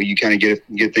 you kind of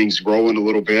get things rolling a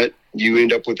little bit, you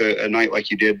end up with a night like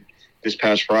you did this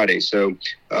past Friday. So,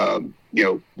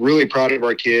 really proud of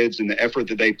our kids and the effort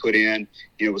that they put in.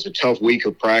 It was a tough week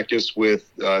of practice with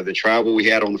the travel we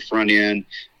had on the front end.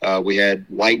 We had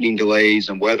lightning delays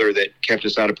and weather that kept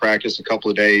us out of practice a couple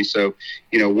of days. So,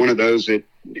 one of those that,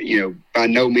 by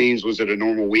no means was it a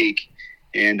normal week.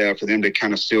 And for them to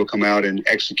kind of still come out and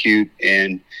execute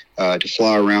and to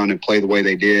fly around and play the way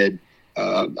they did,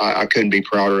 I couldn't be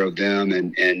prouder of them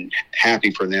and happy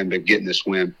for them to get in this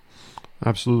win.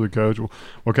 Absolutely, Coach.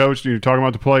 Well, Coach, you're talking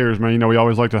about the players, man. We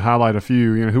always like to highlight a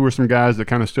few. Who were some guys that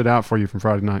kind of stood out for you from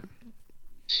Friday night?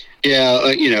 Yeah,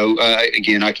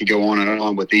 again, I could go on and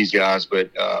on with these guys,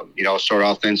 but, I'll start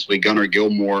offensively. Gunnar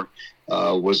Gilmore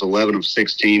was 11 of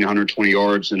 16, 120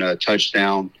 yards and a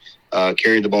touchdown,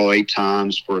 carried the ball 8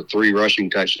 times for 3 rushing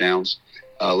touchdowns.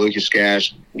 Lucas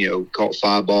Gash, caught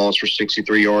 5 balls for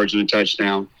 63 yards and a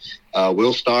touchdown.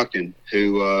 Will Stockton,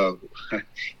 who,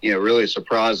 really a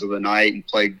surprise of the night and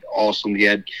played awesome. He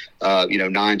had,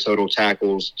 9 total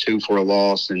tackles, 2 for a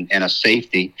loss and a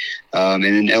safety. And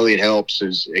then Elliot Helps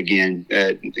is, again,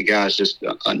 the guy's just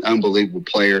an unbelievable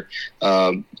player.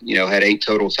 Had 8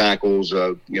 total tackles,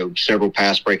 several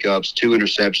pass breakups, 2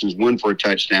 interceptions, 1 for a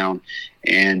touchdown,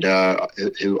 and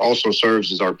who also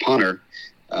serves as our punter.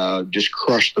 Just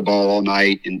crushed the ball all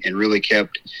night and really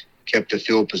kept the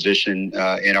field position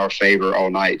in our favor all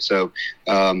night. So,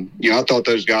 I thought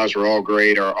those guys were all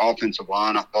great. Our offensive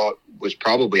line, I thought, was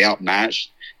probably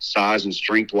outmatched size and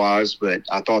strength-wise, but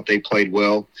I thought they played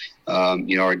well.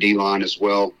 Our D-line as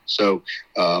well. So,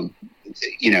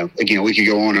 again, we could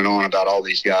go on and on about all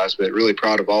these guys, but really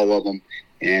proud of all of them.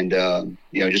 And,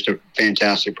 just a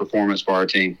fantastic performance for our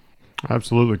team.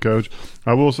 Absolutely, Coach.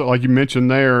 I will say, like you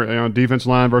mentioned there, defensive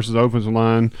line versus offensive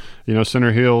line.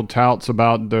 Center Hill touts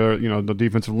about the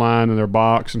defensive line and their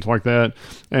box and stuff like that,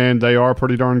 and they are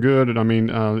pretty darn good. And I mean,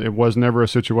 it was never a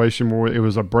situation where it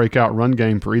was a breakout run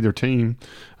game for either team.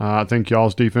 I think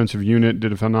y'all's defensive unit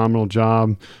did a phenomenal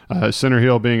job. Center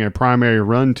Hill being a primary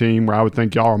run team, where I would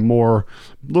think y'all are a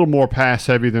little more pass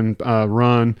heavy than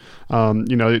run.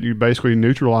 You basically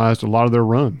neutralized a lot of their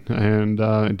run, and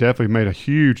it definitely made a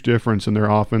huge difference in their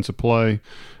offensive play.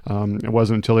 It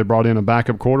wasn't until they brought in a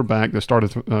backup quarterback that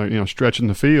started, stretching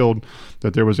the field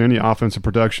that there was any offensive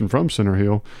production from Center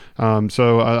Hill.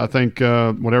 So I think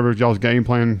whatever y'all's game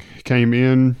plan came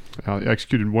in,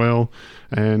 executed well,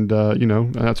 and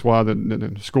that's why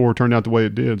the score turned out the way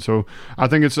it did. So I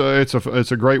think it's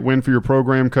a great win for your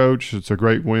program, Coach. It's a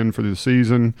great win for the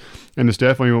season, and it's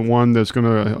definitely one that's going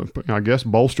to, I guess,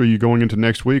 bolster you going into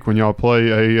next week when y'all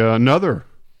play another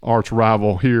arch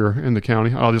rival here in the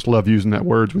county. I just love using that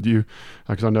words with you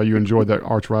because I know you enjoyed that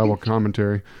arch rival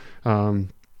commentary. But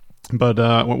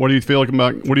what are you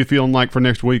feeling like for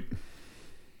next week?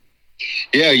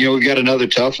 Yeah, we've got another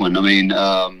tough one. I mean,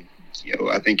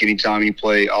 I think anytime you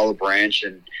play Olive Branch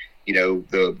and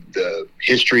the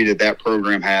history that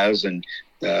program has and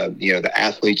the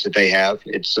athletes that they have,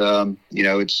 it's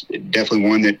it's definitely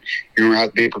one that you're going to have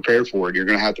to be prepared for. You're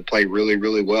going to have to play really,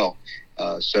 really well.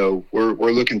 So we're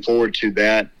looking forward to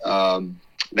that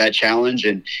challenge,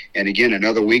 and again,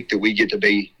 another week that we get to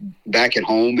be back at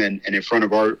home and in front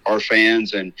of our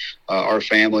fans and our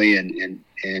family, and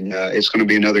it's going to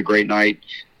be another great night.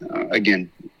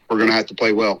 Again, we're going to have to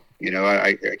play well.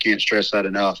 I can't stress that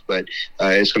enough, but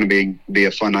it's going to be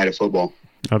a fun night of football.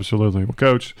 Absolutely. Well,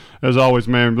 Coach, as always,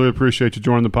 man, really appreciate you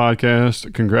joining the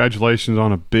podcast. Congratulations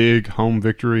on a big home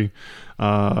victory.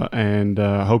 And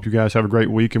I hope you guys have a great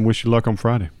week and wish you luck on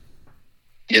Friday.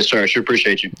 Yes, sir. I sure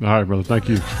appreciate you. All right, brother. Thank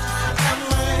you.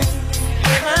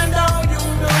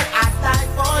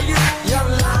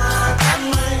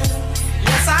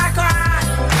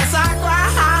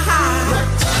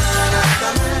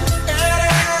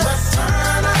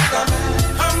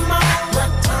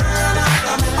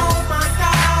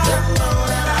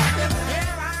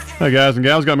 Hey guys and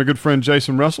gals, got my good friend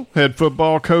Jason Russell, head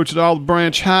football coach at Olive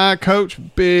Branch High. Coach,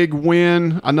 big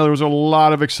win. I know there was a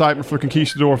lot of excitement for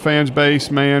Conquistador fans base.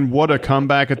 Man, what a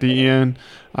comeback at the end.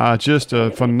 Just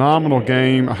a phenomenal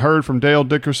game. I heard from Dale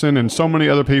Dickerson and so many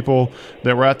other people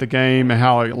that were at the game and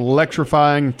how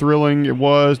electrifying, thrilling it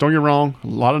was. Don't get me wrong, a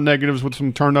lot of negatives with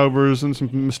some turnovers and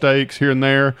some mistakes here and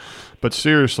there. But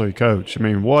seriously, Coach, I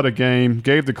mean, what a game.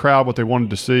 Gave the crowd what they wanted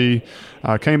to see.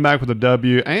 Came back with a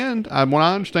W. And what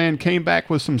I understand, came back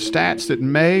with some stats that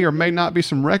may or may not be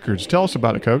some records. Tell us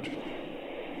about it, Coach.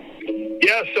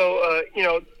 Yeah, so,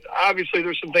 obviously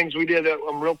there's some things we did that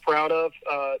I'm real proud of.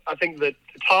 I think that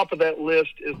the top of that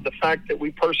list is the fact that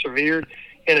we persevered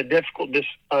in a difficult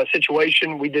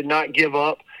situation. We did not give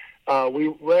up.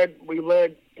 We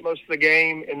led most of the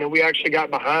game, and then we actually got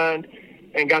behind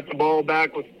and got the ball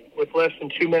back with less than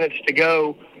 2 minutes to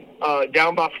go,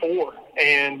 down by 4.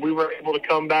 And we were able to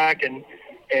come back and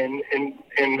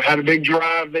had a big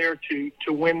drive there to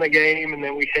win the game. And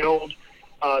then we held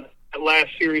that last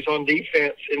series on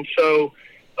defense. And so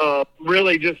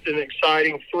really just an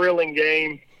exciting, thrilling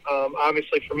game.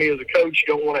 Obviously for me as a coach,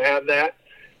 you don't want to have that.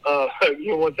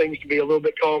 You want things to be a little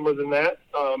bit calmer than that.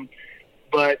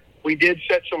 But we did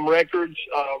set some records.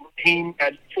 Team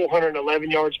had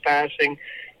 411 yards passing,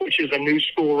 which is a new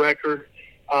school record.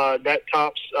 That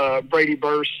tops Brady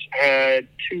Burst had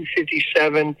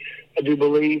 257, I do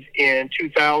believe, in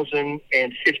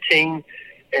 2015.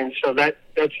 And so that's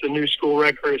the new school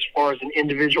record as far as an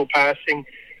individual passing.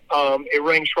 It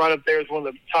ranks right up there as one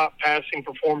of the top passing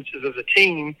performances as a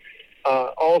team.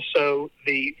 Also,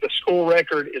 the school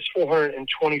record is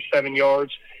 427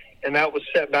 yards, and that was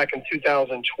set back in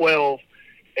 2012.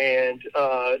 And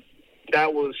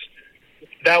that was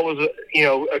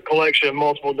a collection of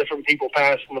multiple different people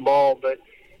passing the ball. But,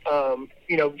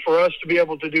 for us to be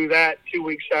able to do that 2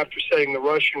 weeks after setting the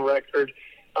rushing record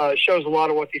shows a lot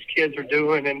of what these kids are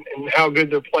doing and how good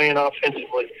they're playing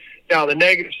offensively. Now, the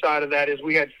negative side of that is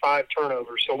we had 5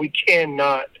 turnovers, so we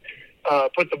cannot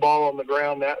put the ball on the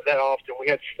ground that often. We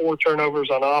had 4 turnovers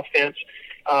on offense,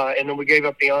 and then we gave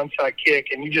up the onside kick.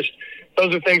 And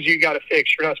those are things you got to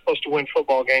fix. You're not supposed to win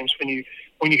football games when you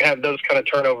have those kind of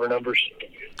turnover numbers.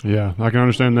 Yeah, I can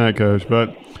understand that, Coach.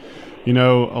 But, a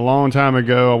long time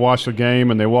ago I watched a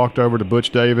game and they walked over to Butch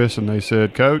Davis and they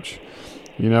said, Coach,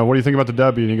 what do you think about the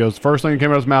W? And he goes, first thing that came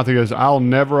out of his mouth, he goes, I'll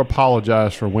never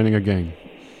apologize for winning a game.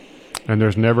 And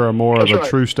there's never a more That's of a right.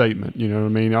 true statement. You know what I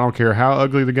mean? I don't care how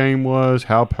ugly the game was,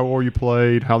 how poor you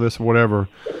played, how this, whatever.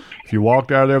 If you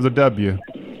walked out of there with a W,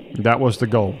 that was the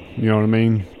goal. You know what I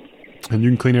mean? And you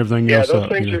can clean everything else those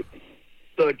up. things You know?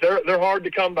 look, they're hard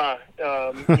to come by.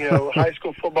 High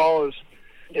school football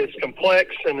is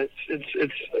complex, and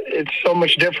it's so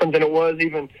much different than it was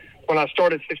even when I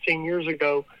started 15 years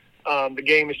ago. The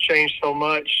game has changed so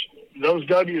much. Those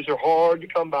W's are hard to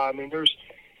come by. I mean,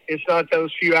 it's not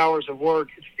those few hours of work.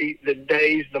 It's the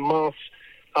days, the months,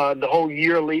 the whole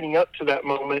year leading up to that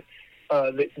moment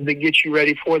that get you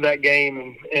ready for that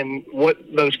game, and what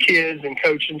those kids and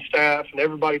coaching staff and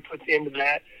everybody puts into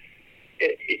that.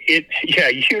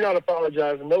 You're not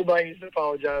apologizing. Nobody needs to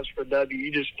apologize for a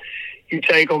W. You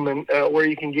take them and where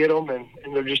you can get them,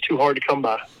 and they're just too hard to come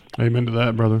by. Amen to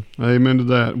that, brother. Amen to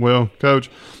that. Well, Coach,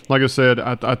 like I said,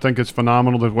 I think it's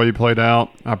phenomenal the way you played out.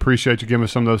 I appreciate you giving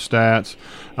us some of those stats.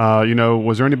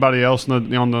 Was there anybody else on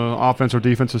the offense or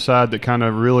defensive side that kind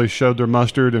of really showed their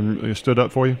mustard and stood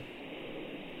up for you?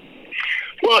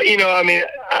 Well,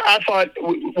 I thought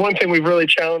one thing we've really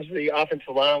challenged the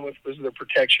offensive line with was their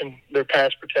protection, their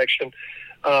pass protection,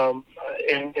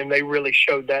 and they really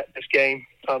showed that this game.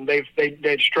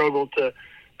 They'd struggled to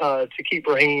keep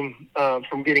Raheem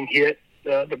from getting hit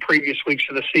the previous weeks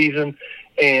of the season,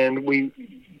 and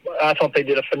I thought they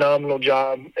did a phenomenal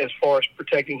job as far as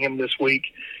protecting him this week,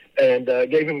 and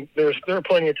gave him. There were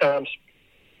plenty of times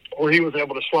where he was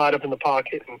able to slide up in the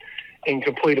pocket and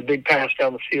complete a big pass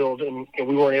down the field, and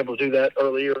we weren't able to do that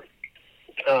earlier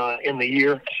in the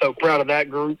year. So proud of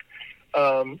that group.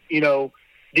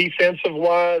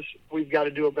 Defensive-wise, we've got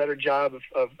to do a better job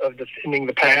of defending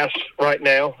the pass right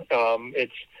now.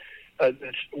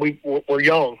 We're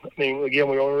young. I mean, again,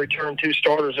 we only returned 2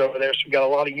 starters over there, so we've got a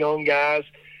lot of young guys.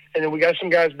 And then we got some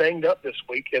guys banged up this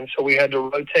week, and so we had to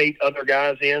rotate other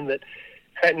guys in that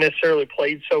hadn't necessarily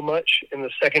played so much in the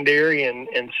secondary, and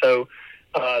so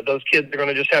those kids are going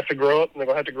to just have to grow up, and they're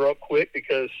going to have to grow up quick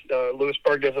because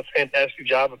Lewisburg does a fantastic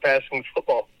job of passing the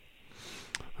football.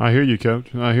 I hear you,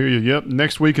 Coach. I hear you. Yep.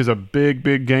 Next week is a big,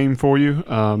 big game for you.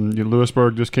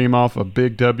 Lewisburg just came off a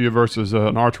big W versus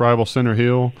an arch rival, Center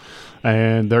Hill,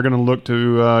 and they're going to look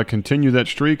to continue that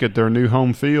streak at their new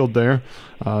home field there.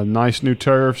 Nice new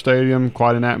turf stadium,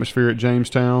 quite an atmosphere at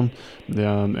Jamestown,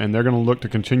 and they're going to look to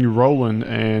continue rolling.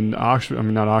 And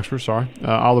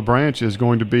Olive Branch is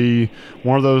going to be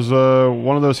one of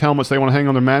those helmets they want to hang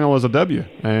on their manual as a W.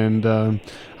 And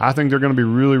I think they're going to be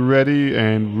really ready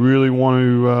and really want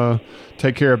to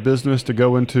take care of business to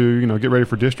go into, get ready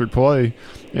for district play.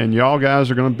 And y'all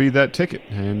guys are going to be that ticket.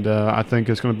 And I think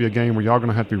it's going to be a game where y'all are going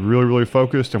to have to be really, really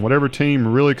focused. And whatever team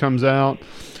really comes out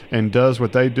and does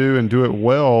what they do and do it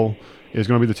well is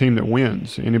going to be the team that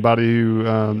wins. Anybody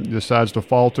who decides to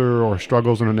falter or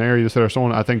struggles in an area, or so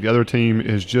on, I think the other team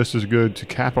is just as good to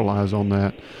capitalize on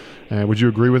that. Would you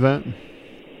agree with that?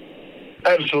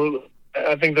 Absolutely.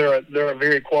 I think they're a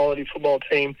very quality football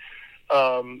team.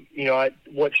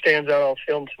 What stands out on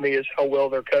film to me is how well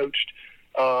they're coached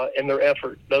and their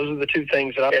effort. Those are the two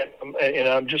things that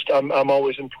I'm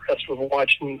always impressed with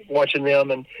watching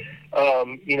them. And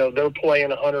they're playing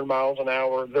 100 miles an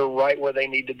hour. They're right where they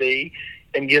need to be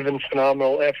and giving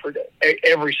phenomenal effort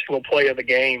every single play of the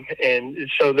game. And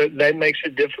so that makes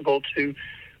it difficult to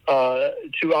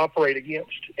operate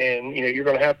against. And you're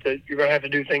going to have to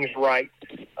do things right,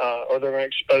 or they're going to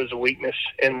expose a weakness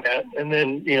in that. And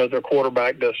then their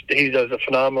quarterback does a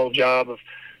phenomenal job of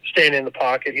staying in the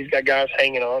pocket. He's got guys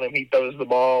hanging on him. He throws the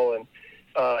ball, and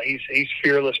he's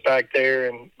fearless back there,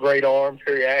 and great arm,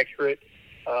 very accurate.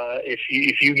 If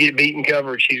you get beat in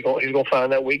coverage, he's going to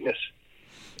find that weakness.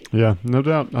 Yeah, no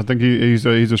doubt. I think he's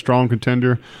a strong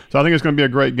contender. So I think it's going to be a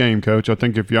great game, Coach. I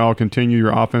think if y'all continue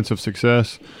your offensive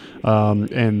success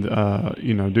and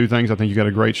do things, I think you got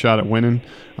a great shot at winning.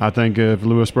 I think if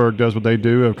Lewisburg does what they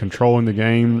do of controlling the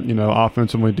game,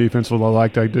 offensively, defensively,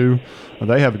 like they do,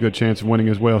 they have a good chance of winning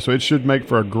as well. So it should make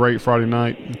for a great Friday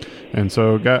night. And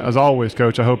so, as always,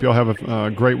 Coach, I hope y'all have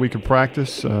a great week of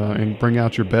practice and bring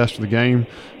out your best for the game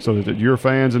so that your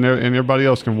fans and everybody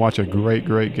else can watch a great,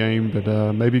 great game.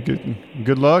 But maybe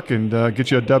good luck and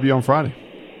get you a W on Friday.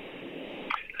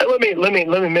 Let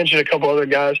me mention a couple other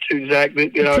guys too, Zach.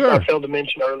 That, Sure. I failed to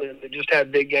mention earlier. They just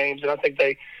had big games, and I think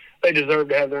they deserve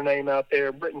to have their name out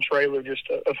there. Britton Traylor, just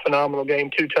a phenomenal game,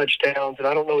 2 touchdowns, and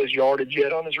I don't know his yardage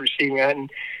yet on his receiving. I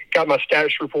hadn't got my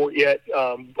stats report yet,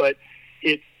 but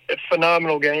it's a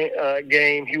phenomenal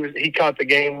game. He caught the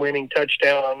game-winning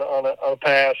touchdown on a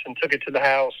pass and took it to the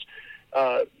house.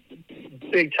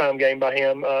 Big time game by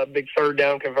him. Big third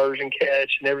down conversion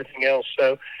catch and everything else.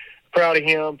 So proud of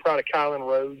him. Proud of Kylan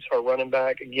Rhodes, our running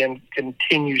back. Again,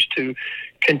 continues to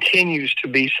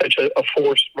be such a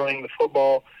force running the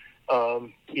football.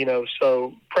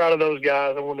 So proud of those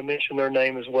guys. I wanted to mention their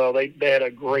name as well. They had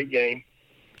a great game.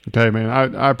 Okay, man,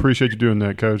 I appreciate you doing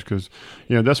that, Coach, because,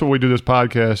 that's what we do this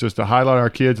podcast, is to highlight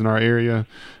our kids in our area,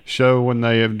 show when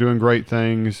they are doing great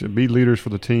things, be leaders for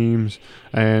the teams,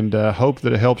 and hope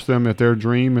that it helps them if their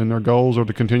dream and their goals are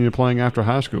to continue playing after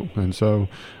high school. And so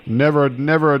never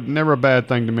a bad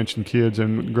thing to mention kids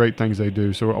and great things they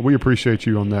do. So we appreciate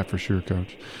you on that for sure,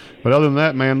 Coach. But other than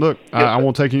that, man, look, I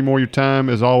won't take any more of your time.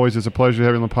 As always, it's a pleasure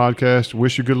having you on the podcast.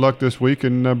 Wish you good luck this week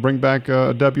and bring back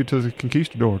a W to the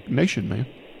Conquistador Nation, man.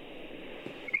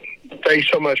 Thanks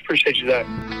so much. Appreciate you that.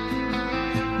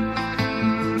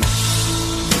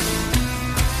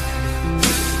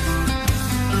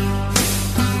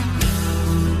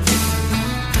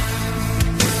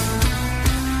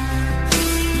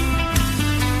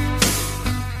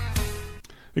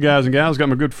 Hey, guys and gals, got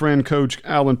my good friend Coach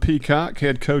Alan Peacock,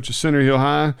 head coach of Center Hill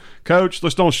High. Coach,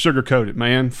 let's don't sugarcoat it,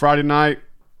 man. Friday night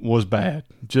was bad.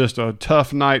 Just a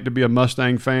tough night to be a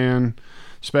Mustang fan,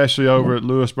 especially over at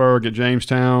Lewisburg, at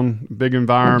Jamestown. Big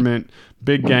environment,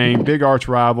 big game, big arch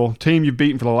rival. Team you've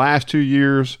beaten for the last 2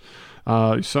 years,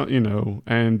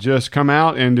 and just come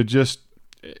out and to just,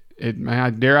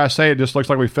 dare I say, it just looks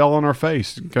like we fell on our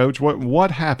face. Coach,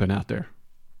 what happened out there?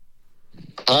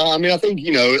 I think,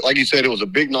 like you said, it was a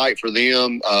big night for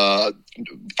them.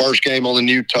 First game on the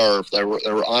new turf. They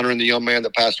were honoring the young man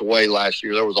that passed away last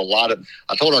year. There was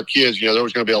I told our kids, there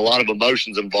was going to be a lot of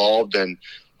emotions involved, and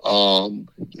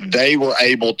they were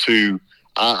able to,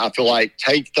 I feel like,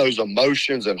 take those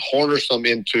emotions and harness them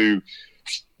into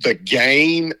the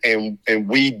game, and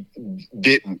we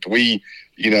didn't. We,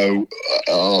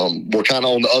 we're kind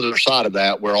of on the other side of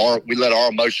that, where we let our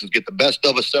emotions get the best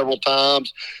of us several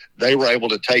times. They were able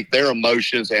to take their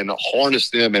emotions and harness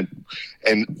them and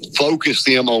focus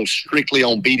them strictly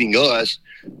on beating us.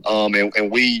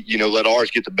 And we, let ours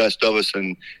get the best of us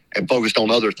and focused on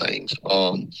other things.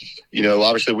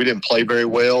 Obviously we didn't play very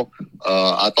well.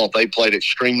 I thought they played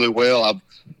extremely well. I've,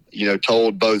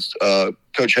 told both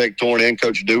Coach Hectorn and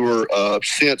Coach Dewar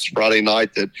since Friday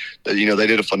night that they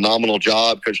did a phenomenal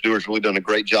job. Coach Dewar's really done a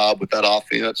great job with that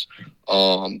offense,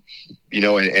 and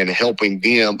helping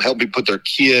put their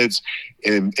kids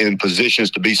in positions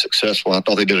to be successful. I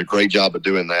thought they did a great job of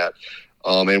doing that.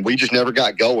 And we just never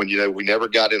got going. We never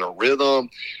got in a rhythm.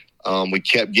 We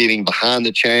kept getting behind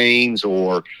the chains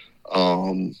or,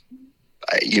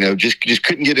 just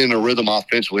couldn't get in a rhythm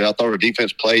offensively. I thought our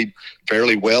defense played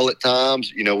fairly well at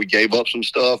times. We gave up some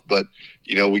stuff, but,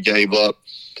 we gave up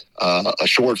a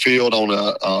short field on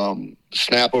a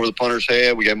snap over the punter's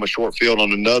head. We gave them a short field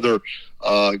on another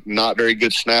not very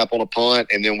good snap on a punt,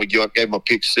 and then we gave them a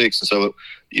pick six. And so,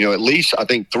 at least I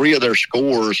think 3 of their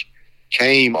scores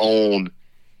came on,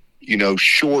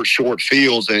 short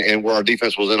fields and where our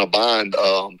defense was in a bind.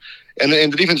 And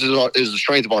the defense is the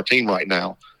strength of our team right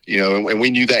now. And we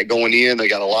knew that going in. They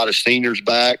got a lot of seniors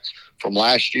back from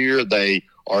last year. They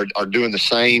are doing the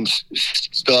same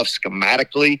stuff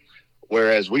schematically,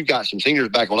 whereas we've got some seniors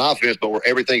back on offense, but where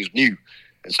everything's new.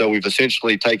 And so we've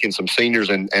essentially taken some seniors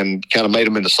and kind of made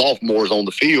them into sophomores on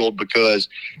the field because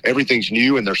everything's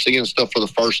new and they're seeing stuff for the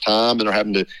first time and they're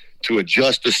having to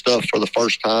adjust to stuff for the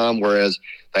first time, whereas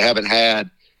they haven't had,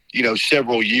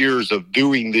 several years of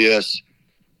doing this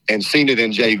and seen it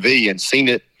in JV and seen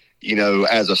it,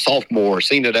 as a sophomore,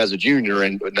 seen it as a junior,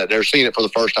 and they're seeing it for the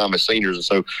first time as seniors. And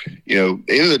so, at the end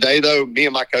of the day, though, me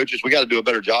and my coaches, we got to do a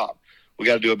better job. We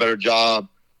got to do a better job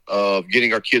of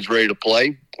getting our kids ready to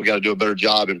play. We got to do a better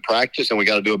job in practice, and we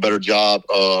got to do a better job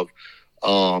of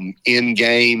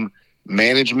in-game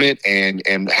management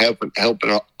and helping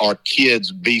our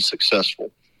kids be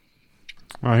successful.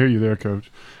 I hear you there,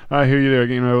 Coach. I hear you there.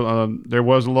 There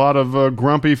was a lot of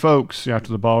grumpy folks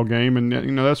after the ball game,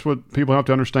 and that's what people have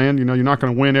to understand. You're not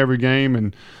going to win every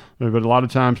game, but a lot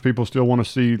of times people still want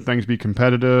to see things be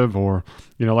competitive, or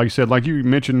like you said, like you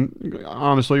mentioned,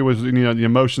 honestly, it was the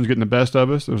emotions getting the best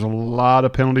of us. There's a lot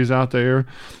of penalties out there.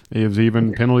 It was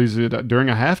even penalties during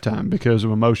a halftime because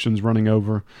of emotions running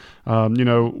over.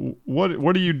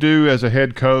 What do you do as a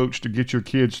head coach to get your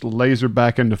kids laser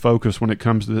back into focus when it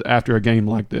comes to after a game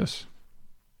like this?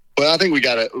 Well, I think we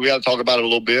got to talk about it a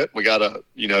little bit. We got to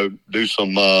do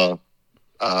some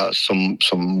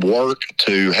work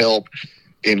to help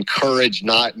encourage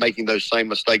not making those same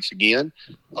mistakes again.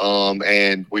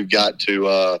 And we've got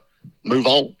to move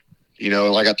on.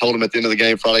 Like I told them at the end of the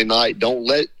game Friday night, don't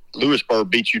let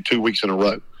Lewisburg beat you 2 weeks in a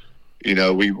row.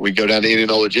 We go down to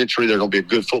Indianola Gentry. They're going to be a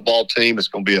good football team. It's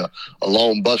going to be a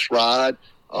long bus ride.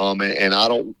 And I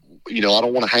don't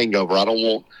don't want a hangover. I don't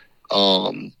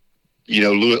want,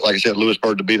 like I said,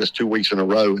 Lewisburg to beat us 2 weeks in a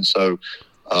row. And so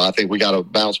I think we got to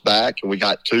bounce back, and we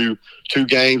got two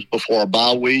games before our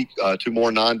bye week, 2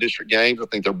 more non-district games. I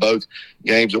think they're both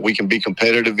games that we can be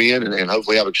competitive in and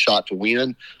hopefully have a shot to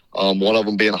win. One of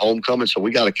them being homecoming. So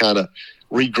we got to kind of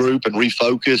regroup and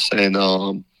refocus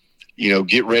and,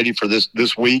 get ready for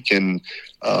this week. And,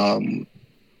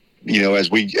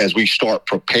 as we start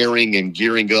preparing and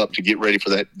gearing up to get ready for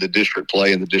the district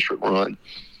play and the district run.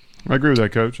 I agree with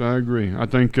that, Coach. I agree. I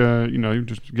think,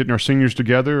 just getting our seniors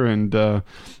together and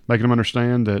making them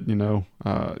understand that,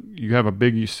 you have a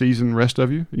big season, rest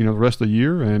of you, the rest of the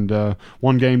year, and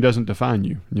one game doesn't define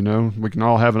you. We can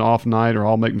all have an off night or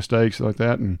all make mistakes like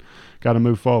that and got to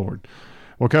move forward.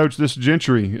 Well, Coach, this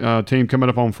Gentry team coming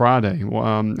up on Friday,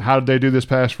 how did they do this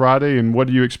past Friday, and what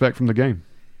do you expect from the game?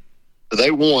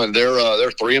 They won. They're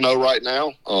 3-0 right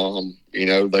now.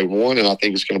 They won, and I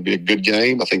think it's going to be a good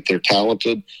game. I think they're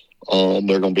talented.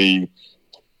 They're going to be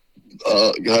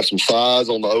have some size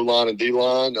on the O-line and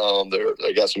D-line.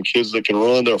 They got some kids that can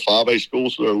run. They're a 5A school,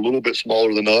 so they're a little bit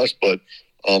smaller than us. But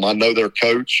I know their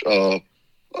coach,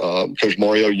 Coach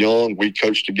Mario Young. We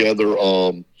coached together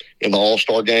in the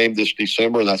All-Star game this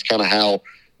December, and that's kind of how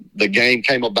the game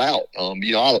came about.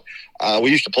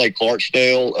 We used to play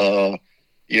Clarksdale,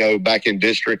 back in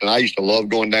district, and I used to love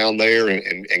going down there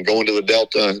and going to the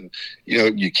Delta, and,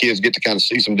 you kids get to kind of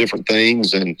see some different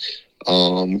things. And,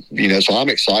 so I'm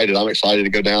excited. I'm excited to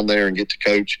go down there and get to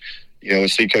coach,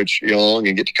 and see Coach Young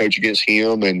and get to coach against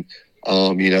him. And,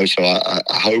 so I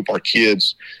hope our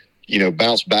kids,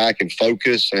 bounce back and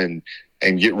focus and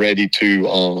get ready to,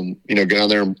 go down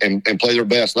there and play their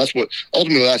best. And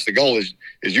that's the goal is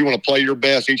you want to play your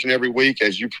best each and every week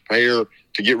as you prepare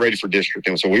to get ready for district.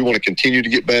 And so we want to continue to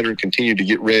get better and continue to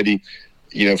get ready,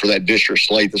 for that district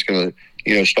slate that's going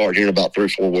to, start here in about 3 or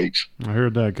 4 weeks. I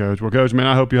heard that, Coach. Well, Coach, man,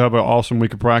 I hope you have an awesome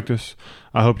week of practice.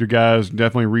 I hope you guys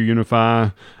definitely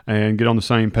reunify and get on the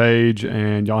same page,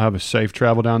 and y'all have a safe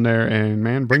travel down there. And,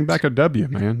 man, bring back a W,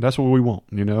 man. That's what we want,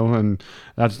 and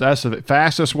that's the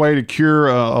fastest way to cure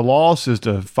a loss is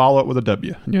to follow it with a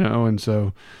W, and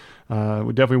so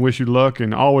we definitely wish you luck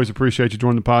and always appreciate you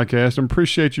joining the podcast and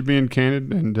appreciate you being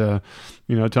candid and,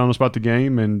 telling us about the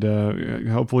game. And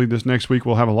hopefully this next week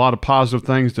we'll have a lot of positive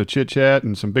things to chit-chat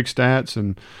and some big stats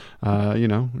and,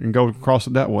 and go across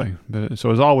it that way. But,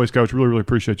 so as always, Coach, really, really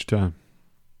appreciate your time.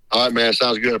 All right, man.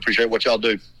 Sounds good. I appreciate what y'all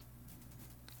do.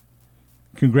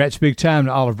 Congrats big time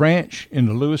to Olive Branch and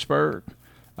to Lewisburg.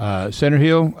 Center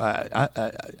Hill,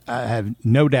 I have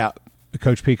no doubt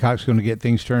Coach Peacock's going to get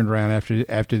things turned around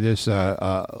after this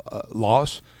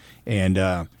loss.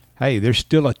 And, hey, there's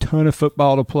still a ton of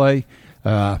football to play.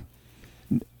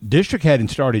 District hadn't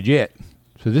started yet.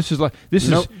 So this is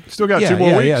still got 2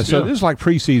 more weeks. Yeah. So this is like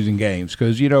preseason games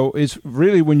because, it's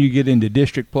really when you get into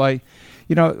district play,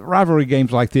 rivalry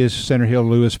games like this, Center Hill,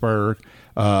 Lewisburg,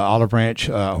 Olive Branch,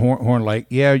 Horn Lake.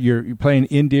 Yeah, you're playing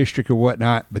in district or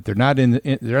whatnot, but they're not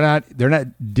they're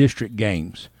not district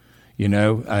games.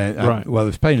 Right. Well,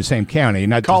 it's playing the same county.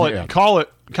 Not call it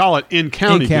in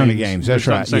county games. That's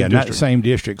right. Yeah, not the same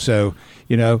district. So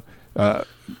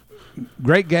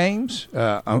great games.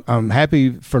 I'm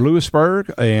happy for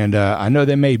Lewisburg, and I know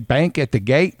they made bank at the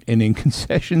gate and in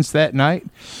concessions that night.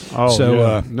 Oh,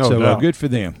 so good for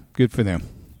them. Good for them.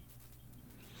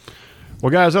 Well,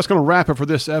 guys, that's going to wrap it for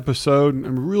this episode.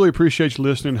 And we really appreciate you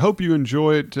listening. Hope you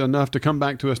enjoy it enough to come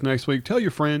back to us next week. Tell your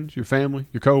friends, your family,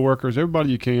 your coworkers, everybody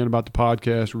you can about the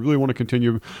podcast. We really want to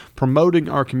continue promoting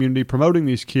our community, promoting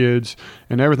these kids,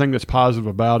 and everything that's positive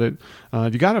about it.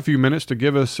 If you got a few minutes to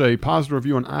give us a positive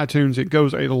review on iTunes, it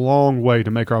goes a long way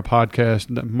to make our podcast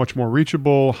much more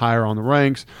reachable, higher on the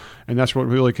ranks, and that's what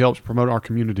really helps promote our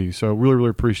community. So really, really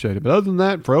appreciate it. But other than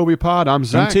that, for OB Pod, I'm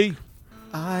Zach.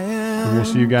 And we'll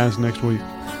see you guys next week.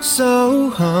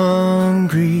 So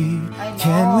hungry,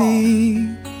 can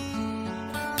we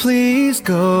please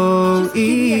go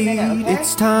eat?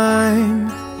 It's time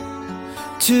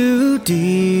to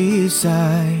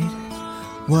decide.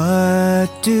 What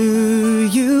do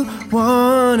you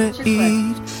wanna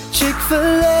eat?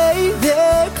 Chick-fil-A,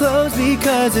 they're closed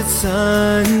because it's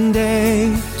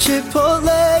Sunday.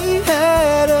 Chipotle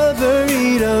had a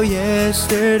burrito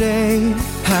yesterday.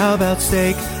 How about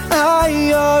steak?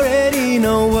 I already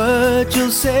know what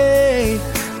you'll say.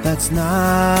 That's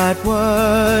not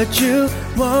what you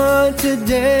want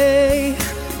today.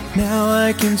 Now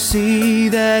I can see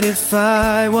that if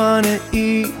I wanna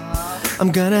eat,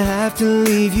 I'm gonna have to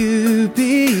leave you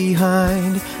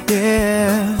behind.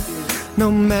 Yeah, no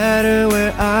matter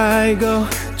where I go,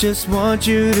 just want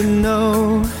you to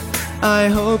know I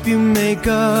hope you make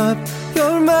up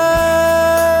you're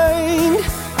mine.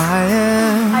 I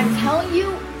am. I'm telling you.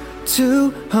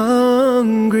 Too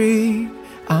hungry.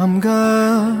 I'm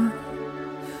gonna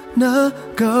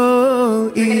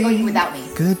go eat. You're gonna go eat without me.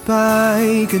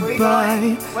 Goodbye,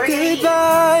 goodbye, Where are you going?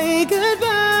 goodbye, goodbye.